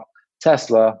now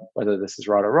Tesla, whether this is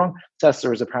right or wrong,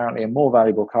 Tesla is apparently a more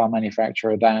valuable car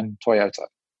manufacturer than Toyota,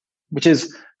 which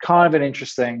is kind of an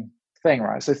interesting thing,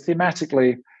 right? So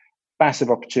thematically,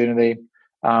 massive opportunity.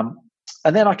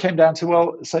 And then I came down to,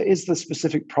 well, so is the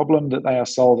specific problem that they are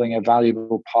solving a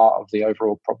valuable part of the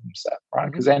overall problem set,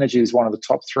 right? Because energy is one of the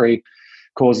top 3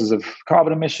 causes of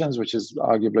carbon emissions, which is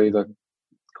arguably the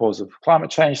cause of climate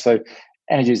change. So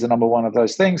energy is the number one of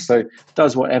those things. So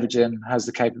does what Evergen has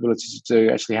the capability to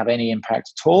do actually have any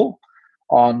impact at all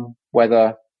on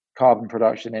whether carbon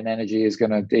production in energy is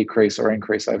going to decrease or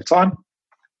increase over time?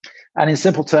 And in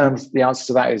simple terms, the answer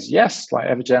to that is yes. Like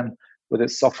Evergen, with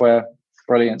its software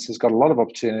brilliance, has got a lot of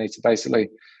opportunity to basically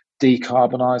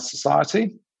decarbonize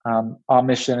society. Our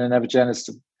mission in Evergen is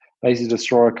to basically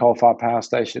destroy a coal-fired power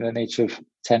station in each of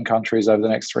 10 countries over the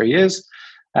next 3 years.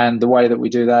 And the way that we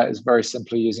do that is very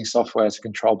simply using software to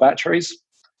control batteries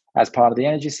as part of the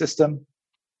energy system.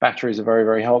 Batteries are very,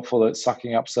 very helpful at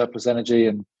sucking up surplus energy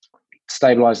and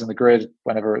stabilizing the grid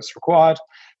whenever it's required.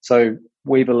 So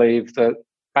we believe that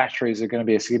batteries are going to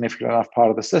be a significant enough part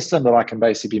of the system that I can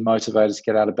basically be motivated to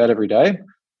get out of bed every day,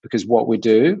 because what we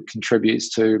do contributes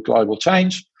to global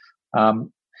change.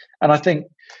 And I think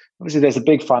obviously there's a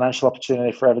big financial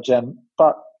opportunity for Evergen,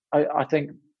 but I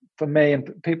think for me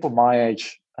and people my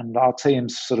age, and our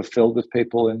team's sort of filled with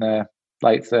people in their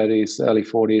late 30s, early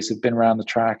 40s who've been around the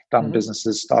track, done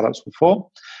businesses, startups before.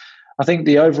 I think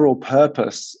the overall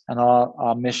purpose and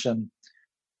our mission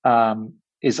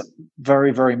is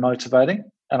very, very motivating.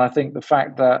 And I think the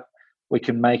fact that we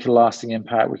can make a lasting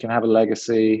impact, we can have a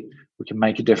legacy, we can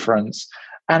make a difference,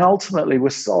 and ultimately we're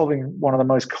solving one of the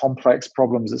most complex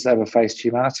problems that's ever faced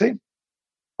humanity.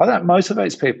 Well, that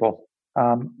motivates people.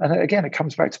 And again, it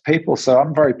comes back to people. So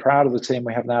I'm very proud of the team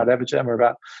we have now at Evergen. We're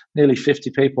about nearly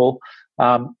 50 people,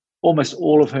 almost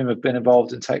all of whom have been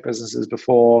involved in tech businesses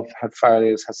before, had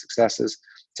failures, had successes.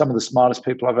 Some of the smartest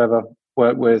people I've ever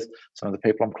worked with, some of the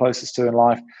people I'm closest to in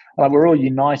life. We're all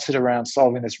united around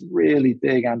solving this really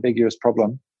big, ambiguous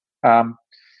problem. And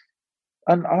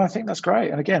I think that's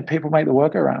great. And again, people make the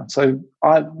work around. So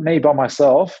me by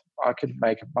myself, I couldn't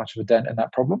make much of a dent in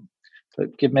that problem.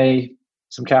 But give me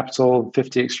some capital,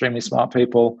 50 extremely smart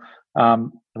people,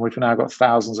 and we've now got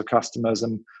thousands of customers,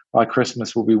 and by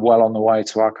Christmas we'll be well on the way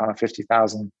to our kind of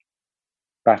 50,000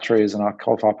 batteries and our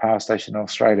coal-fired power station in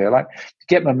Australia. Like, to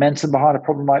get momentum behind a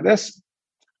problem like this,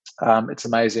 it's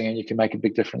amazing, and you can make a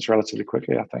big difference relatively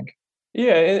quickly, I think.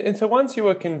 Yeah, and so once you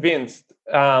were convinced,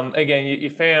 again, you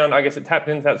found, I guess it tapped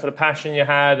into that sort of passion you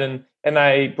had, and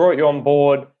they brought you on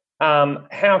board.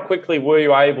 How quickly were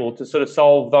you able to sort of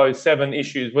solve those 7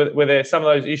 issues? Were there some of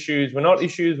those issues were not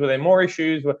issues? Were there more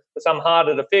issues? Were some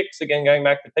harder to fix? Again, going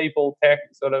back to people, tech,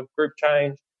 sort of group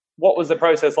change. What was the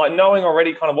process like, knowing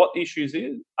already kind of what the issues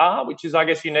are, which is, I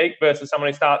guess, unique versus someone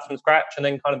who starts from scratch and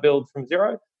then kind of builds from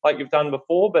zero like you've done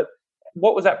before? But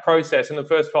what was that process in the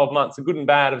first 12 months, the good and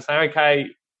bad, of saying, okay,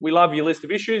 we love your list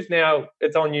of issues, now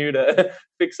it's on you to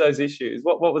fix those issues?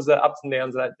 What was the ups and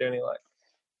downs of that journey like?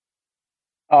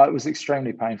 It was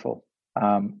extremely painful.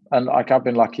 And like, I've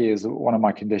been lucky, as one of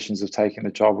my conditions of taking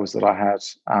the job was that I had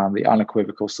the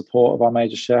unequivocal support of our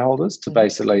major shareholders to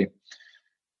basically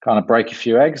kind of break a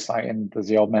few eggs. Like, there's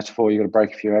the old metaphor, you got to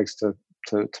break a few eggs to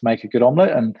make a good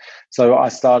omelet. And so I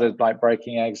started like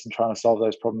breaking eggs and trying to solve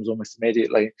those problems almost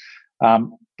immediately.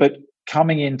 But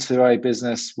coming into a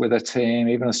business with a team,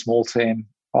 even a small team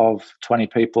of 20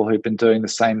 people who've been doing the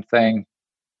same thing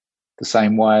the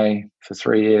same way for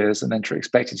 3 years, and then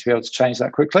expecting to be able to change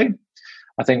that quickly,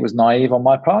 I think was naive on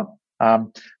my part.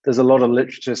 There's a lot of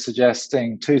literature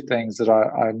suggesting 2 things that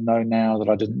I know now that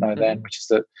I didn't know then, which is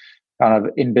that kind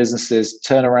of in businesses,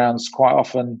 turnarounds quite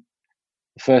often,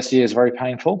 the first year is very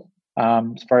painful.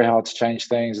 It's very hard to change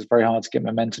things. It's very hard to get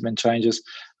momentum in changes.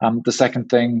 The second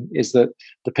thing is that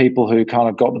the people who kind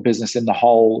of got the business in the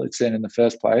hole it's in the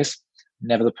first place,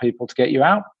 never the people to get you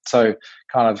out. So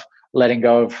kind of letting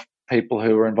go of people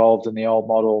who were involved in the old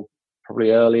model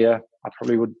probably earlier, I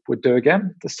probably would do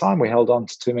again this time. We held on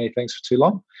to too many things for too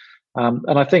long.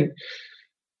 And I think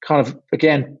kind of,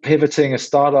 again, pivoting a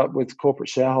startup with corporate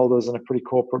shareholders and a pretty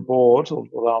corporate board, or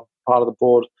part of the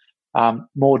board,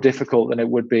 more difficult than it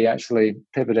would be actually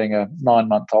pivoting a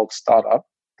 9-month-old startup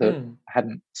that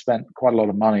hadn't spent quite a lot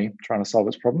of money trying to solve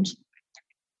its problems.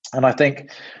 And I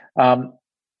think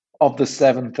of the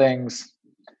 7 things,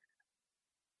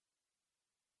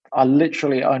 I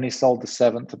literally only sold the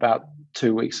 7th about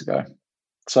 2 weeks ago.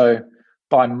 So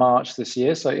by March this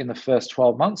year, so in the first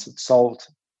 12 months, it's solved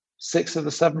 6 of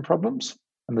the 7 problems,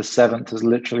 and the 7th has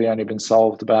literally only been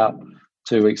solved about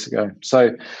 2 weeks ago.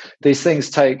 So these things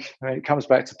take, it comes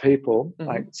back to people.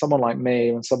 Like someone like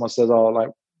me, when someone says, oh, like,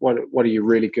 what are you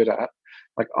really good at?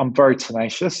 Like, I'm very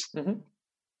tenacious.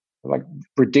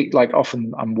 Like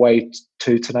often I'm way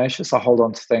too tenacious. I hold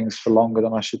on to things for longer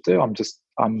than I should do.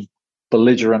 I'm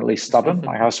belligerently stubborn.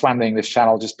 Like I swam the English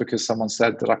Channel just because someone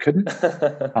said that I couldn't.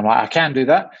 I'm like, I can do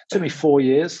that. It took me 4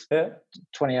 years,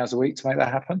 20 hours a week to make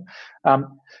that happen.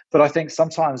 But I think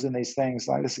sometimes in these things,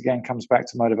 like this again comes back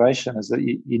to motivation, is that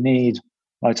you need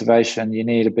motivation, you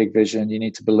need a big vision, you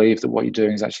need to believe that what you're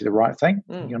doing is actually the right thing,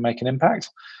 you're going to make an impact.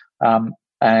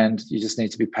 And you just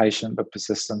need to be patient but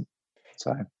persistent.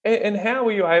 So, and how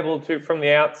were you able to, from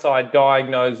the outside,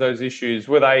 diagnose those issues?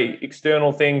 Were they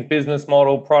external things, business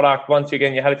model, product? Once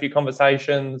again, you had a few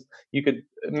conversations,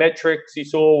 metrics you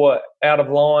saw were out of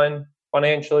line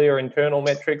financially, or internal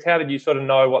metrics? How did you sort of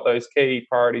know what those key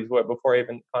priorities were before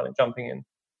even kind of jumping in?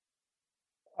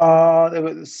 There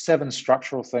were 7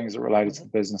 structural things that related to the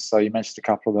business. So you mentioned a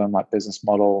couple of them, like business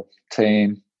model,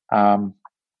 team.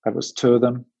 That was 2 of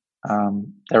them.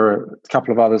 There are a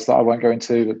couple of others that I won't go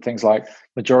into, but things like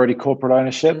majority corporate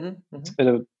ownership, it's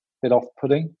a bit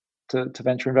off-putting to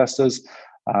venture investors.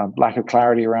 Lack of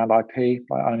clarity around IP,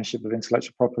 like ownership of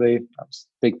intellectual property, that was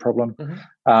a big problem.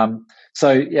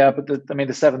 So yeah, but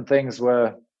the 7 things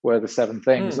were the 7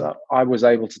 things. I was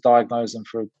able to diagnose them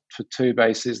for 2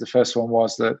 bases. The first one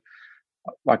was that,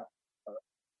 like,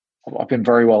 I've been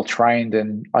very well trained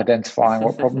in identifying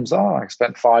what problems are. I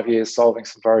spent 5 years solving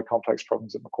some very complex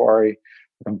problems at Macquarie.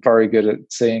 I'm very good at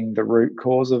seeing the root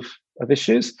cause of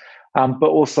issues. But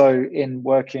also in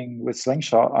working with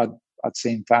Slingshot, I'd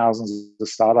seen thousands of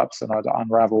startups, and I'd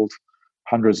unraveled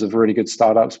hundreds of really good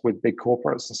startups with big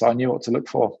corporates. And so I knew what to look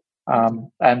for.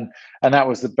 And that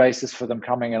was the basis for them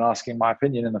coming and asking my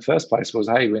opinion in the first place, was,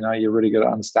 hey, we know you're really good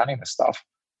at understanding this stuff.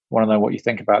 Want to know what you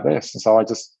think about this. And so I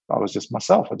was just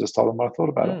myself. I just told them what I thought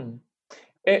about it.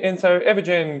 And so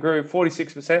Evergen grew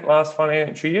 46% last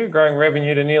financial year, growing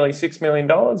revenue to nearly $6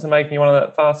 million and making you one of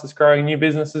the fastest growing new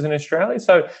businesses in Australia.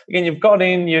 So again, you've got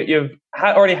in, you've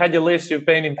already had your list, you've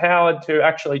been empowered to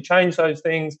actually change those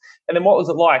things. And then what was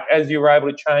it like as you were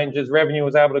able to change, as revenue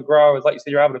was able to grow, as like you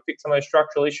said, you're able to fix some of those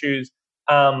structural issues,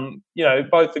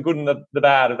 both the good and the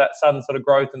bad of that sudden sort of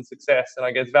growth and success, and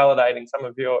I guess validating some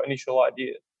of your initial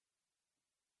ideas?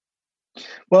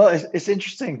 Well, it's an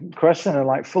interesting question, and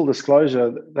like full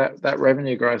disclosure, that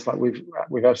revenue growth, like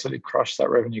we've absolutely crushed that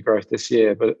revenue growth this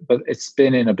year, but it's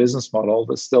been in a business model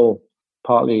that's still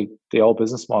partly the old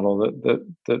business model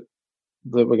that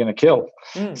we're going to kill.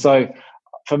 So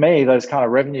for me, those kind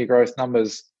of revenue growth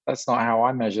numbers, that's not how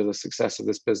I measure the success of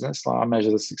this business. Like I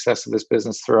measure the success of this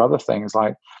business through other things,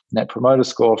 like Net Promoter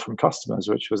Score from customers,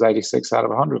 which was 86 out of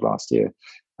 100 last year.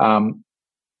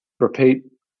 Repeat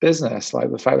business,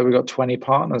 like the fact that we've got 20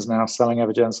 partners now selling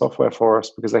Evergen software for us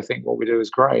because they think what we do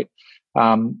is great.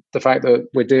 The fact that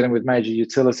we're dealing with major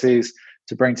utilities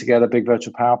to bring together big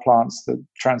virtual power plants that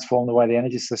transform the way the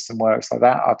energy system works, like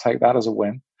that, I'll take that as a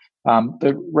win.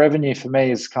 The revenue for me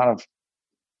is kind of,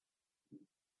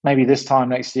 maybe this time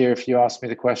next year, if you ask me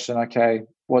the question, okay,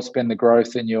 what's been the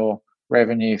growth in your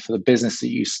revenue for the business that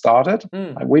you started?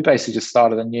 Like we basically just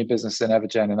started a new business in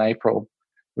Evergen in April,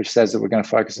 which says that we're going to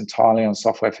focus entirely on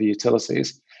software for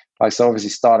utilities. Like, so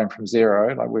obviously starting from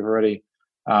zero, like we've already,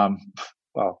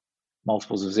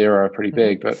 multiples of zero are pretty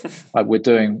big, but like we're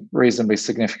doing reasonably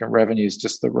significant revenues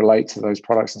just that relate to those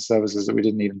products and services that we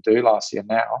didn't even do last year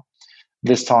now.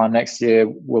 This time next year,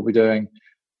 we'll be doing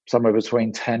somewhere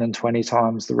between 10 and 20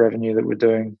 times the revenue that we're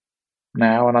doing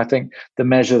now. And I think the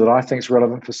measure that I think is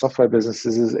relevant for software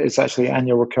businesses is it's actually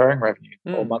annual recurring revenue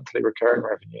or monthly recurring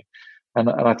revenue. And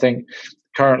I think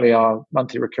currently our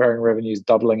monthly recurring revenue is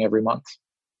doubling every month,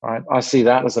 right? I see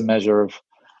that as a measure of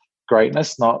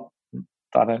greatness.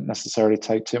 I don't necessarily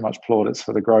take too much plaudits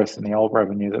for the growth in the old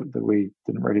revenue that we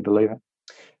didn't really believe in.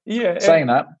 Yeah. Saying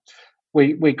that,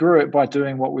 we grew it by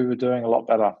doing what we were doing a lot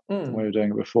better than we were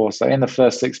doing it before. So in the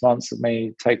first 6 months of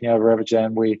me taking over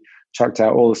Evergen, we chucked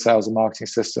out all the sales and marketing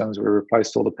systems. We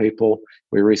replaced all the people.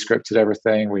 We re-scripted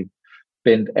everything. We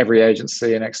binned every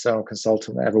agency and external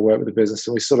consultant that ever worked with the business.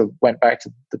 And we sort of went back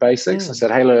to the basics and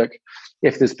said, hey, look,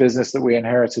 if this business that we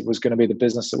inherited was going to be the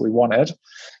business that we wanted,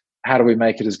 how do we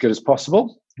make it as good as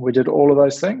possible? We did all of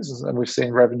those things, and we've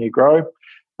seen revenue grow.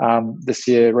 This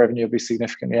year, revenue will be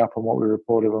significantly up on what we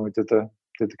reported when we did the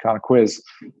kind of quiz.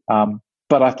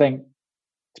 But I think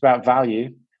it's about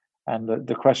value. And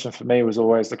the question for me was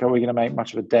always, like, are we going to make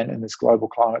much of a dent in this global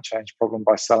climate change problem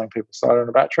by selling people solar and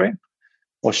a battery?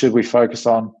 Or should we focus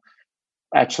on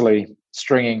actually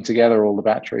stringing together all the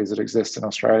batteries that exist in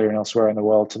Australia and elsewhere in the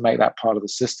world to make that part of the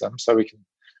system so we can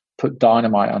put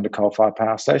dynamite under coal-fired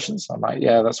power stations? I'm like,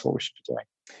 yeah, that's what we should be doing.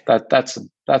 That's a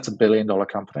 $1 billion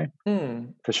company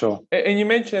for sure. And you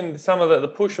mentioned some of the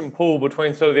push and pull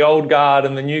between sort of the old guard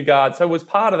and the new guard. So was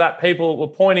part of that people were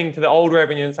pointing to the old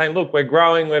revenue and saying, look, we're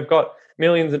growing, we've got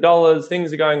millions of dollars,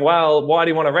 things are going well. Why do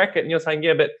you want to wreck it? And you're saying,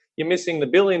 yeah, but you're missing the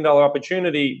 $1 billion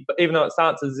opportunity, but even though it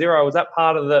starts at zero. Was that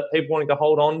part of the people wanting to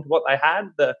hold on to what they had,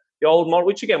 the old model,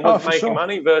 which again was making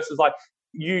money, versus like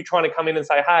you trying to come in and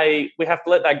say, hey, we have to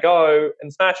let that go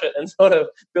and smash it and sort of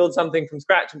build something from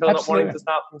scratch, and people not wanting to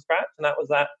start from scratch? And that was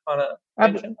that kind of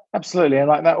tension? Absolutely. And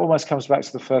like that almost comes back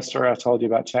to the first story I told you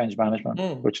about change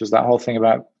management, which is that whole thing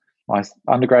about my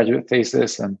undergraduate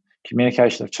thesis and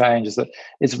communication of change, is that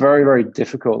it's very, very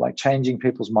difficult. Like changing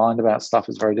people's mind about stuff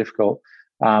is very difficult.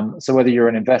 So whether you're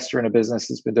an investor in a business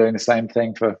that's been doing the same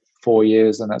thing for 4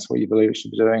 years and that's what you believe it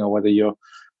should be doing, or whether you're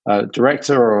a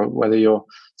director, or whether you're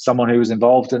someone who was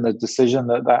involved in the decision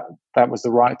that was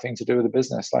the right thing to do with the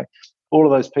business, like all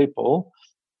of those people,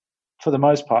 for the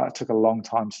most part, it took a long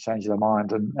time to change their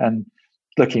mind. And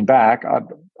looking back,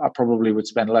 I probably would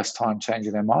spend less time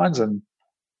changing their minds. And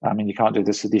I mean, you can't do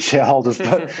this with your shareholders,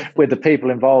 but with the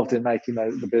people involved in making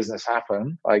the business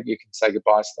happen, like you can say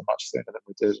goodbye to them much sooner than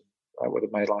we did. That would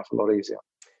have made life a lot easier.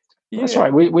 Yeah. That's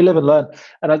right. We live and learn.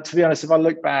 And to be honest, if I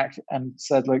look back and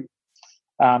said, look,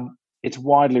 it's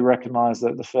widely recognized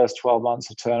that the first 12 months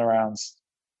of turnarounds,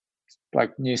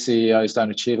 like new CEOs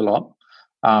don't achieve a lot.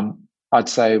 I'd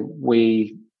say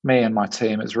me and my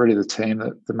team, it's really the team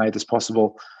that made this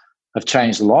possible, have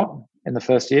changed a lot in the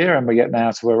first year. And we get now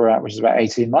to where we're at, which is about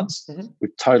 18 months.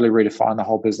 We've totally redefined the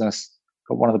whole business.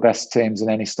 Got one of the best teams in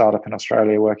any startup in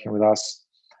Australia working with us.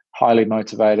 Highly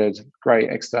motivated,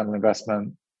 great external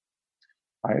investment.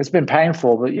 It's been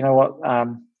painful, but you know what?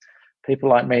 People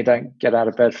like me don't get out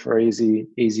of bed for easy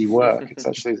work. It's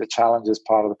actually the challenge is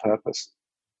part of the purpose.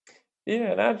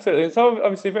 Yeah, absolutely. So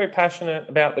obviously very passionate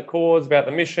about the cause, about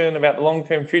the mission, about the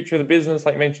long-term future of the business,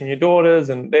 like you mentioned, your daughters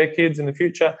and their kids in the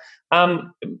future.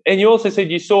 And you also said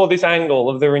you saw this angle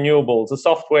of the renewables, the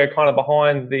software kind of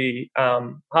behind the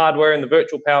hardware and the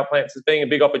virtual power plants as being a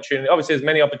big opportunity. Obviously, there's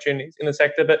many opportunities in the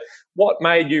sector, but what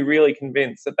made you really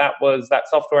convinced that was that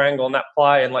software angle and that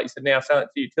play, and like you said, now selling it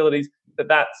to utilities,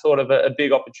 that's sort of a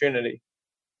big opportunity?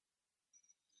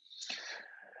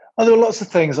 Oh, there were lots of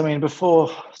things. I mean,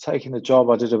 before taking the job,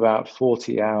 I did about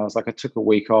 40 hours. Like I took a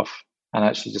week off and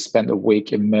actually just spent a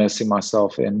week immersing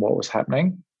myself in what was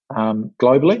happening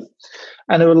globally.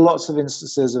 And there were lots of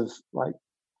instances of like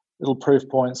little proof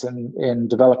points in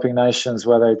developing nations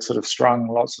where they'd sort of strung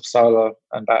lots of solar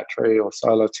and battery or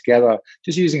solar together,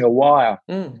 just using a wire.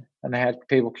 And they had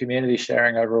people community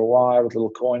sharing over a wire with little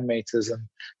coin meters. And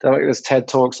there's TED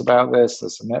Talks about this.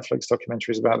 There's some Netflix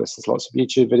documentaries about this. There's lots of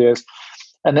YouTube videos.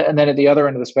 And then at the other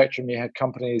end of the spectrum, you had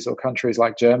companies or countries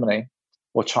like Germany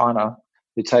or China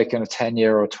who'd taken a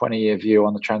 10-year or 20-year view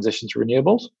on the transition to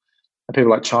renewables. And people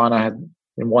like China had,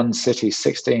 in one city,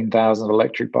 16,000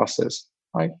 electric buses.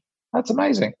 Like, that's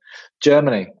amazing.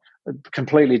 Germany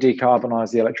completely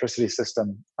decarbonized the electricity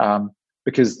system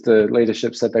because the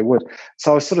leadership said they would.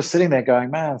 So I was sort of sitting there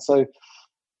going, man, so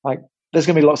like there's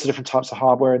going to be lots of different types of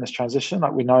hardware in this transition.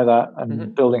 Like we know that,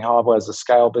 and building hardware is a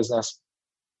scale business.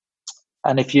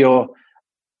 And if you're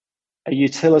a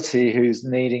utility who's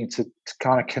needing to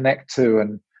kind of connect to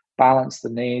and balance the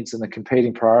needs and the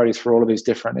competing priorities for all of these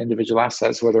different individual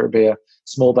assets, whether it be a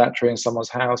small battery in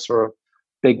someone's house or a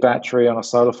big battery on a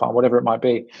solar farm, whatever it might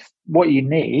be, what you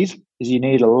need is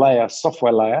a layer,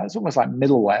 software layer. It's almost like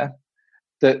middleware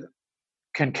that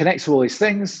can connect to all these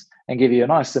things and give you a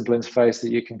nice simple interface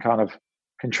that you can kind of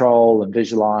control and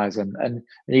visualize, and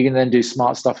you can then do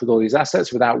smart stuff with all these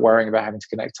assets without worrying about having to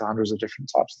connect to hundreds of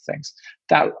different types of things.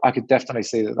 That I could definitely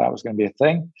see that was going to be a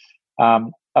thing.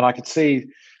 And I could see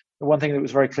the one thing that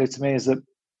was very clear to me is that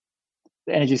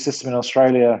the energy system in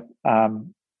Australia,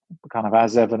 kind of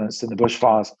as evidenced in the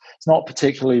bushfires, it's not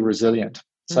particularly resilient.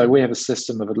 So we have a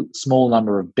system of a small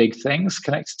number of big things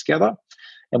connected together.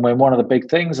 And when one of the big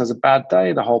things has a bad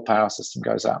day, the whole power system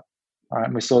goes out. Right?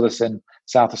 And we saw this in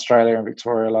South Australia and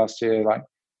Victoria last year.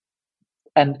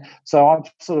 And so I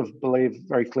sort of believe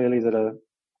very clearly that a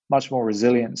much more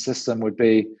resilient system would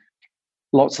be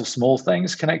lots of small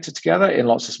things connected together in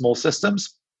lots of small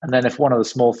systems. And then if one of the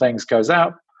small things goes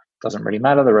out, doesn't really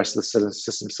matter, the rest of the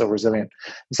system's still resilient.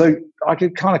 And so I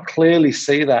could kind of clearly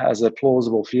see that as a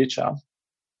plausible future.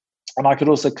 And I could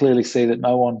also clearly see that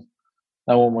no one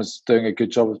was doing a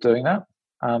good job of doing that.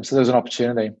 So there's an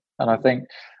opportunity. And I think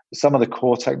some of the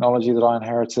core technology that I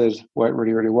inherited worked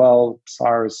really, really well.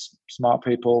 Cyrus, smart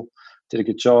people, did a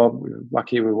good job. We were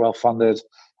lucky, we were well funded.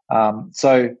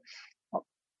 So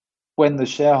when the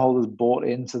shareholders bought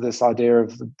into this idea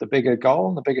of the bigger goal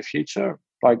and the bigger future,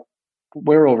 like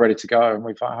we're all ready to go, and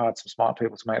we've hired some smart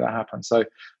people to make that happen. So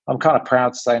I'm kind of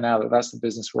proud to say now that that's the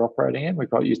business we're operating in. We've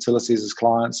got utilities as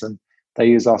clients, and they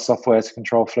use our software to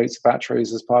control fleets of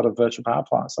batteries as part of virtual power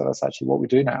plants. So that's actually what we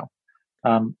do now.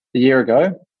 A year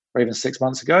ago, or even 6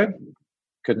 months ago,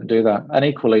 couldn't do that. And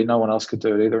equally, no one else could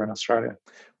do it either in Australia.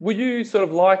 Would you sort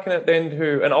of liken it then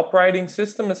to an operating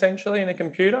system, essentially, in a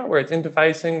computer, where it's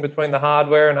interfacing between the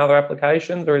hardware and other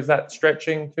applications, or is that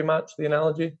stretching too much, the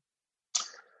analogy?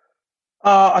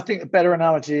 I think the better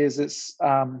analogy is it's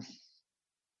kind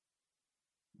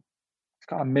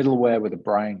of middleware with a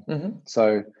brain. Mm-hmm.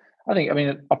 So I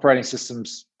mean, operating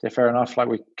systems, they're fair enough. Like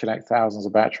we connect thousands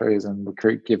of batteries and we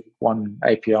give one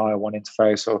API or one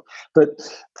interface, but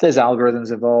there's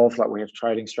algorithms involved. Like we have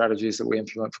trading strategies that we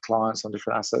implement for clients on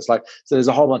different assets. Like, so there's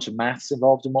a whole bunch of maths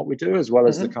involved in what we do, as well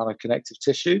as the kind of connective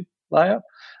tissue layer.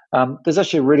 There's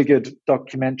actually a really good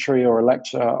documentary or a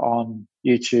lecture on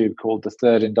YouTube called The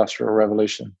Third Industrial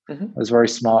Revolution. There's a very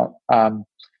smart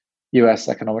US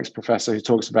economics professor who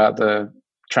talks about the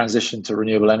transition to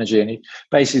renewable energy, and he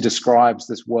basically describes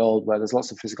this world where there's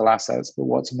lots of physical assets, but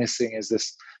what's missing is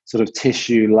this sort of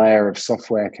tissue layer of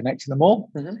software connecting them all,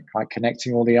 like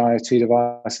connecting all the IoT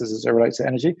devices as they relate to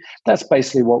energy. That's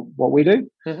basically what we do.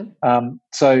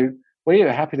 So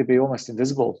we're happy to be almost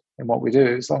invisible in what we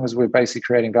do, as long as we're basically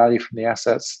creating value from the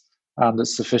assets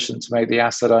that's sufficient to make the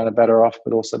asset owner better off,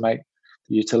 but also make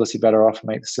the utility better off and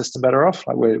make the system better off.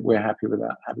 Like we're happy with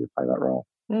that, happy to play that role.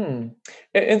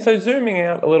 And so zooming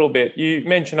out a little bit, you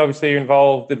mentioned obviously you're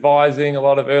involved advising a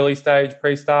lot of early stage,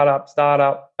 pre-startup,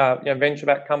 startup,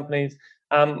 venture-backed companies.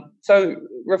 So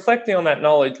reflecting on that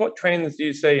knowledge, what trends do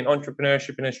you see in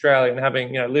entrepreneurship in Australia, and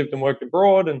having lived and worked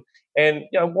abroad, and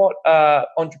what are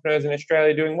entrepreneurs in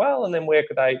Australia doing well, and then where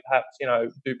could they perhaps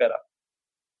do better?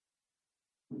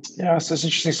 Yeah, so it's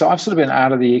interesting. So I've sort of been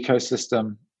out of the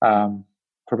ecosystem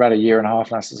for about a year and a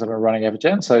half now since I've been running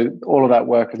Evergen. So all of that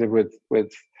work I did with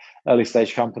early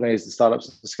stage companies, the startups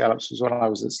and the scale-ups, was when I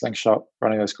was at Slingshot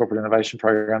running those corporate innovation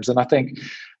programs. And I think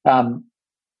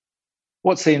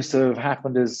what seems to have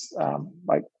happened is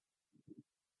like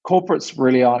corporates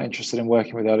really aren't interested in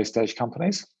working with early stage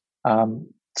companies. And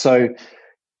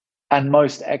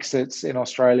most exits in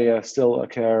Australia still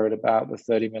occur at about the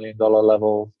 $30 million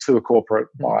level to a corporate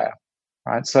buyer,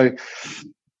 right? So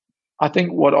I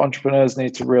think what entrepreneurs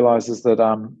need to realize is that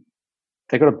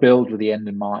they've got to build with the end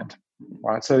in mind,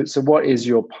 right? So what is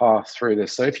your path through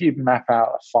this? So if you map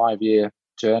out a 5-year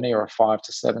journey or a 5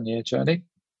 to 7 year journey,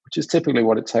 which is typically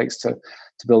what it takes to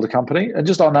build a company. And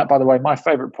just on that, by the way, my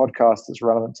favorite podcast that's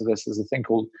relevant to this is a thing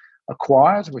called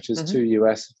Acquired, which is 2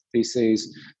 US VCs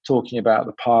talking about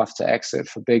the path to exit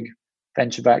for big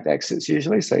venture-backed exits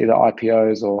usually, so either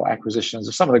IPOs or acquisitions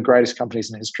of some of the greatest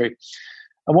companies in history.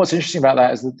 And what's interesting about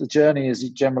that is that the journey is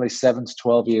generally 7 to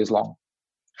 12 years long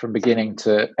from beginning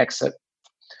to exit.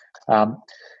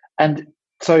 And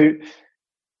so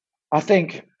I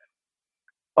think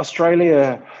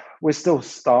Australia, we're still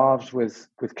starved with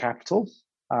capital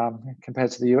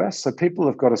compared to the US. So people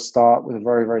have got to start with a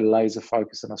very, very laser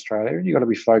focus in Australia. And you've got to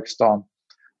be focused on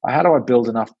how do I build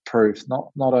enough proof,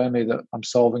 not only that I'm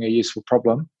solving a useful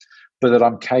problem, but that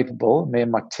I'm capable, me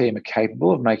and my team are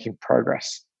capable of making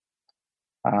progress.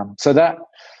 So that,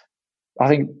 I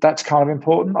think that's kind of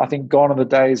important. I think gone are the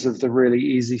days of the really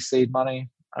easy seed money.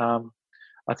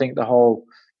 I think the whole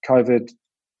COVID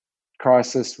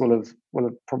crisis will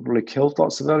have probably killed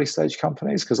lots of early stage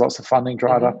companies because lots of funding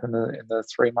dried up in the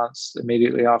 3 months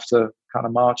immediately after kind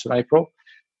of March and April.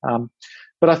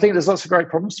 But I think there's lots of great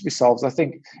problems to be solved. I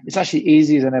think it's actually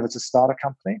easier than ever to start a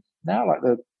company now. Like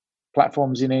the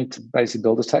platforms you need to basically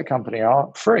build a tech company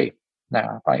are free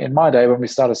now. Like in my day, when we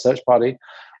started Search Party,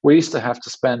 we used to have to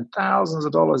spend thousands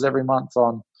of dollars every month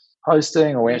on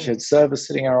hosting, or we actually had servers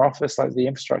sitting in our office. Like the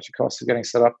infrastructure costs of getting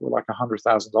set up were like $100,000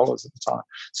 at the time.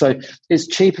 So it's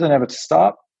cheaper than ever to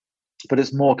start, but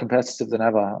it's more competitive than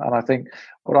ever. And I think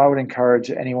what I would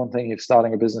encourage anyone thinking of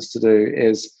starting a business to do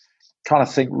is kind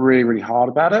of think really, really hard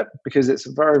about it, because it's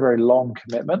a very, very long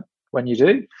commitment. When you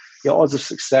do, your odds of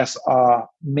success are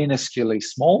minusculely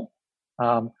small.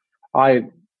 I,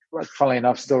 funnily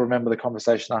enough, still remember the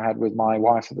conversation I had with my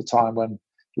wife at the time when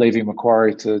leaving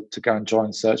Macquarie to go and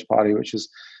join Search Party, which is,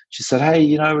 she said, hey,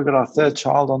 we've got our third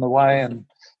child on the way. And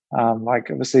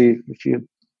obviously, if you're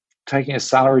taking a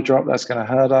salary drop, that's going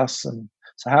to hurt us. And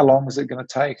so how long is it going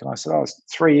to take? And I said, it's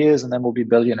 3 years and then we'll be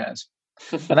billionaires.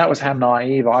 And that was how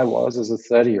naive I was as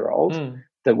a 30-year-old,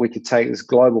 that we could take this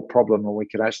global problem and we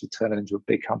could actually turn it into a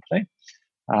big company.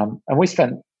 And we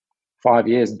spent 5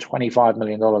 years and $25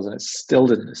 million, and it still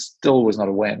was not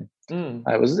a win.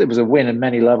 It was a win in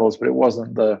many levels, but it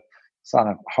wasn't the kind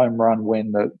of home run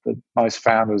win that most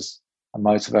founders are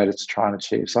motivated to try and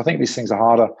achieve. So I think these things are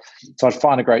harder. So I'd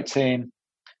find a great team.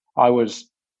 I would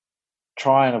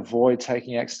try and avoid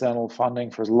taking external funding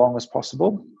for as long as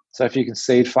possible. So if you can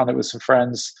seed fund it with some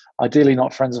friends, ideally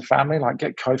not friends and family, like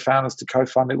get co-founders to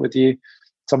co-fund it with you.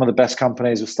 Some of the best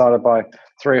companies were started by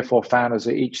 3 or 4 founders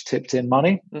who each tipped in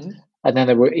money. Mm-hmm. And then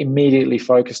they were immediately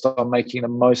focused on making the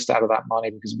most out of that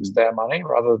money because it was their money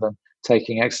rather than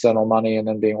taking external money and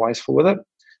then being wasteful with it.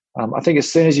 I think as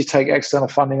soon as you take external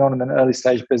funding on in an early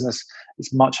stage business,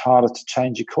 it's much harder to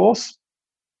change your course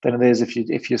than it is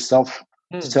if you're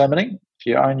self-determining. If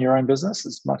you own your own business,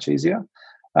 it's much easier.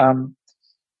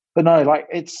 But no, like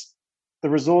it's the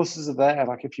resources are there.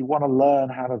 Like if you want to learn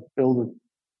how to build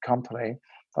a company,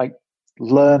 like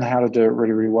learn how to do it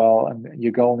really, really well. And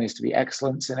your goal needs to be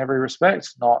excellence in every respect,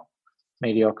 not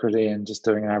mediocrity and just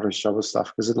doing an average job of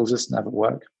stuff, because it'll just never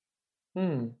work.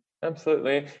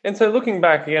 Absolutely. And so looking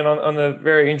back again on the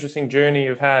very interesting journey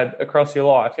you've had across your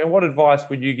life, what advice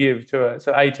would you give to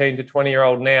a 18 to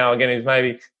 20-year-old now, again, who's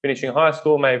maybe finishing high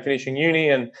school, maybe finishing uni,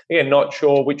 and again, not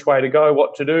sure which way to go,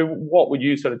 what to do? What would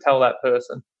you sort of tell that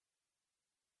person?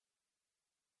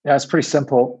 Yeah, it's pretty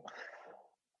simple.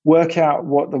 Work out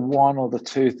what the 1 or the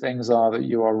 2 things are that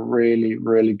you are really,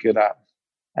 really good at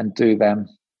and do them,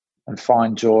 and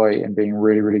find joy in being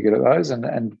really, really good at those,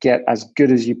 and get as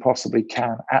good as you possibly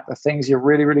can at the things you're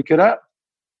really, really good at,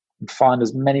 and find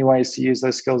as many ways to use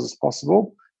those skills as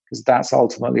possible, because that's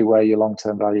ultimately where your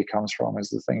long-term value comes from, is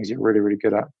the things you're really, really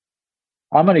good at.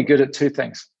 I'm only good at 2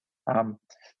 things.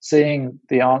 Seeing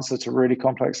the answer to really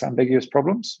complex, ambiguous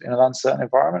problems in an uncertain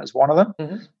environment is one of them.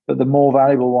 Mm-hmm. But the more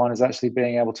valuable one is actually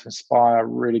being able to inspire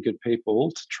really good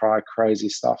people to try crazy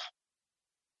stuff.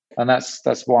 And that's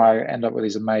why I end up with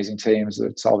these amazing teams that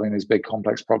are solving these big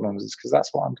complex problems, is because that's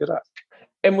what I'm good at.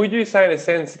 And would you say in a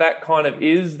sense that kind of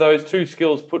is those 2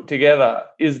 skills put together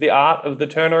is the art of the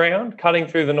turnaround, cutting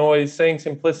through the noise, seeing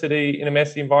simplicity in a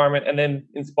messy environment, and then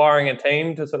inspiring a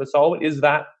team to sort of solve it? Is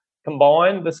that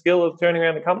combined, the skill of turning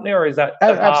around the company, or is that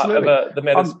part of the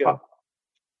meta skill?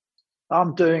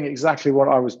 I'm doing exactly what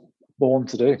I was born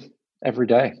to do every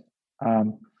day.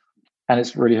 And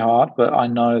it's really hard, but I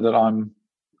know that I'm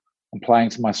playing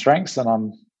to my strengths,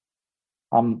 and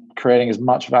I'm creating as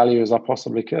much value as I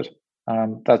possibly could.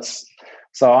 I'm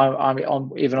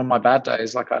on, even on my bad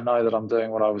days, like I know that I'm doing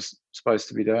what I was supposed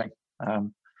to be doing.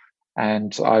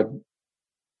 And I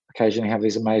occasionally have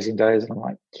these amazing days and I'm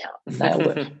like,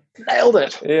 yeah, nailed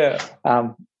it. Yeah.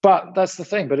 But that's the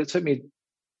thing. But it took me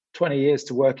 20 years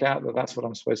to work out that that's what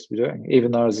I'm supposed to be doing.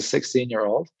 Even though as a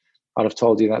 16-year-old, I'd have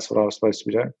told you that's what I was supposed to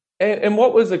be doing. And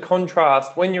what was the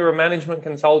contrast when you're a management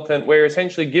consultant where you're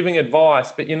essentially giving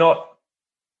advice, but you're not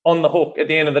on the hook at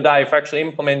the end of the day for actually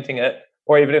implementing it,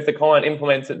 or even if the client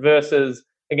implements it, versus,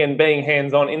 again, being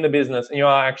hands-on in the business and you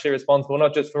are actually responsible,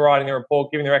 not just for writing the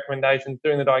report, giving the recommendations,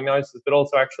 doing the diagnosis, but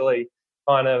also actually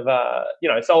kind of,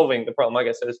 solving the problem, I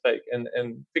guess, so to speak,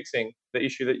 and fixing the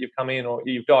issue that you've come in or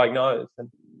you've diagnosed,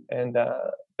 and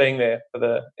being there for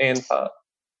the end part.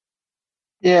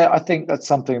 Yeah, I think that's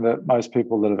something that most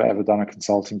people that have ever done a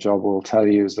consulting job will tell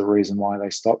you is the reason why they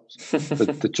stopped.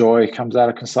 The joy comes out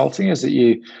of consulting is that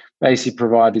you basically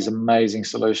provide these amazing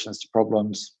solutions to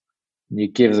problems, and you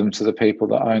give them to the people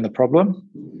that own the problem.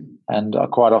 And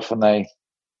quite often they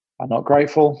are not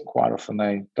grateful. Quite often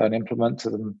they don't implement to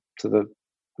the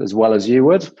as well as you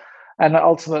would. And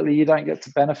ultimately you don't get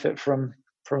to benefit from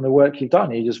the work you've done.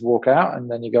 You just walk out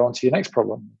and then you go on to your next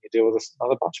problem. You deal with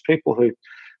another bunch of people who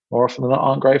more often than not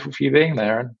aren't grateful for you being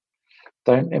there and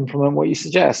don't implement what you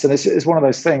suggest. And it's one of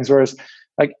those things, whereas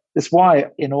like it's why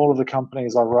in all of the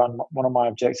companies I run, one of my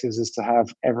objectives is to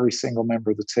have every single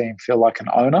member of the team feel like an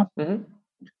owner,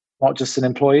 not just an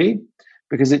employee,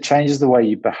 because it changes the way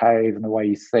you behave and the way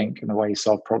you think and the way you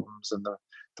solve problems and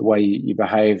the way you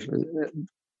behave,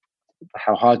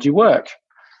 how hard you work,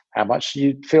 how much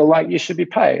you feel like you should be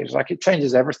paid. Like it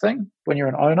changes everything when you're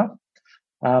an owner.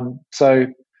 So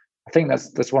I think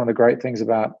that's one of the great things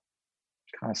about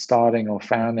kind of starting or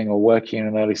founding or working in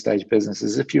an early stage business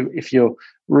is if you're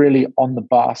really on the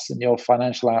bus and your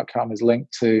financial outcome is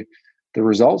linked to the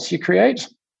results you create,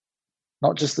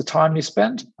 not just the time you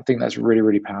spend. I think that's really,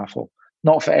 really powerful.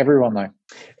 Not for everyone though.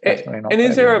 And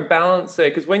is there a balance there?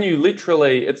 Because when you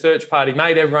literally at Search Party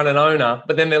made everyone an owner,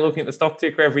 but then they're looking at the stock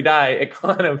ticker every day, it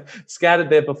kind of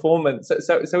scattered their performance.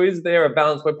 So is there a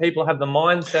balance where people have the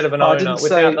mindset of an owner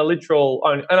without the literal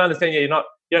own? And I understand you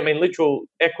don't mean literal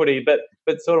equity, but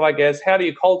sort of, I guess, how do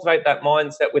you cultivate that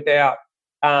mindset without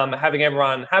having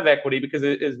everyone have equity? Because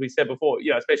as we said before,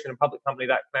 especially in a public company,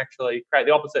 that can actually create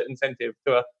the opposite incentive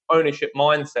to a ownership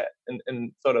mindset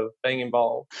and sort of being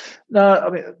involved. No, I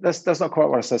mean that's not quite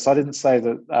what I said. So I didn't say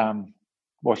that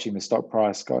watching the stock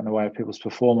price got in the way of people's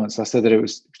performance. I said that it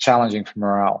was challenging for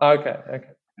morale. Okay.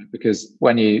 because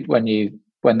when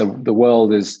the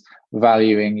world is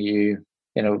valuing you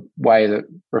in a way that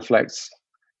reflects,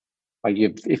 like,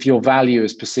 if your value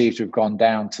is perceived to have gone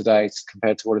down today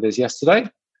compared to what it is yesterday,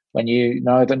 when you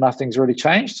know that nothing's really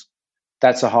changed,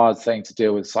 that's a hard thing to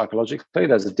deal with psychologically.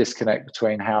 There's a disconnect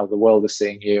between how the world is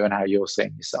seeing you and how you're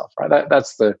seeing yourself, right?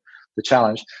 That's the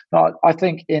challenge. Now, I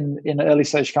think in early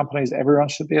stage companies, everyone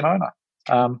should be an owner.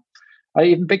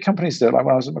 Even big companies do it. Like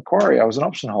when I was at Macquarie, I was an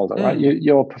option holder, right?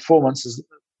 Your performance is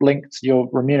linked, your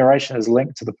remuneration is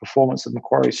linked to the performance of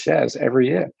Macquarie's shares every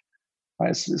year.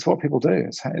 Right? It's what people do.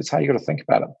 It's how you got to think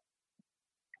about it.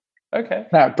 Okay.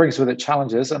 Now, it brings with it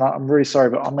challenges, and I'm really sorry,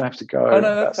 but I'm going to have to go in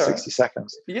about 60 right.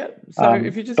 seconds. Yeah. So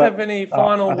if you just have any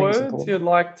final words you'd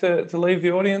like to leave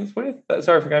the audience with,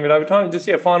 sorry for going a bit over time, just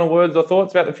final words or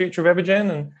thoughts about the future of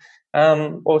Evergen,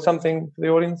 and or something for the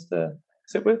audience to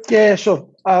sit with. Yeah, sure.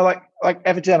 Like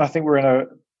Evergen, I think we're in a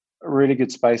really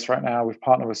good space right now. We've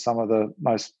partnered with some of the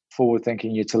most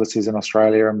forward-thinking utilities in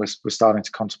Australia, and we're starting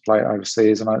to contemplate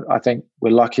overseas. And I think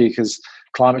we're lucky because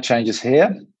climate change is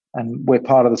here, and we're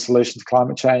part of the solution to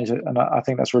climate change. And I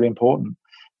think that's really important.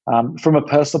 From a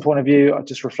personal point of view,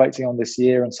 just reflecting on this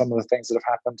year and some of the things that have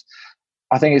happened,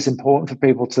 I think it's important for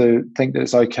people to think that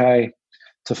it's okay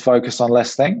to focus on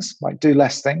less things, like do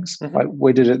less things. Mm-hmm. Like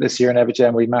we did it this year in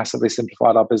Evergen. We massively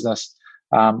simplified our business,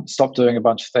 stopped doing a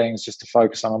bunch of things just to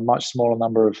focus on a much smaller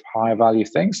number of higher value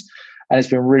things. And it's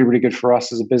been really, really good for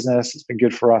us as a business. It's been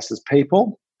good for us as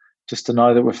people, just to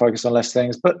know that we're focused on less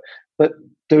things. But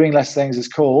doing less things is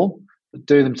cool, but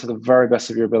do them to the very best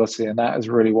of your ability. And that is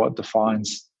really what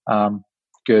defines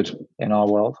good in our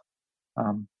world.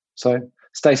 So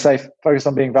stay safe, focus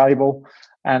on being valuable,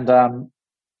 and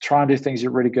try and do things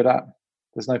you're really good at.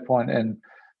 There's no point in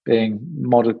being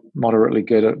moderately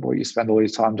good at what you spend all your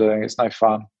time doing. It's no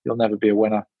fun. You'll never be a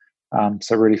winner.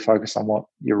 So really focus on what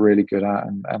you're really good at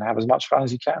and have as much fun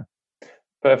as you can.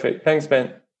 Perfect. Thanks,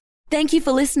 Ben. Thank you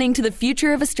for listening to the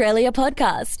Future of Australia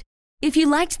podcast. If you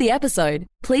liked the episode,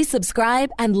 please subscribe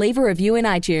and leave a review in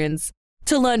iTunes.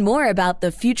 To learn more about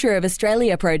the Future of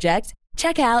Australia project,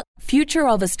 check out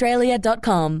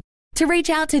futureofaustralia.com. To reach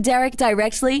out to Derek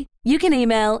directly, you can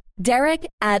email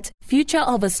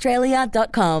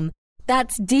derek@futureofaustralia.com.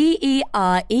 That's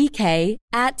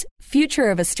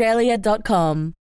DEREK@futureofaustralia.com.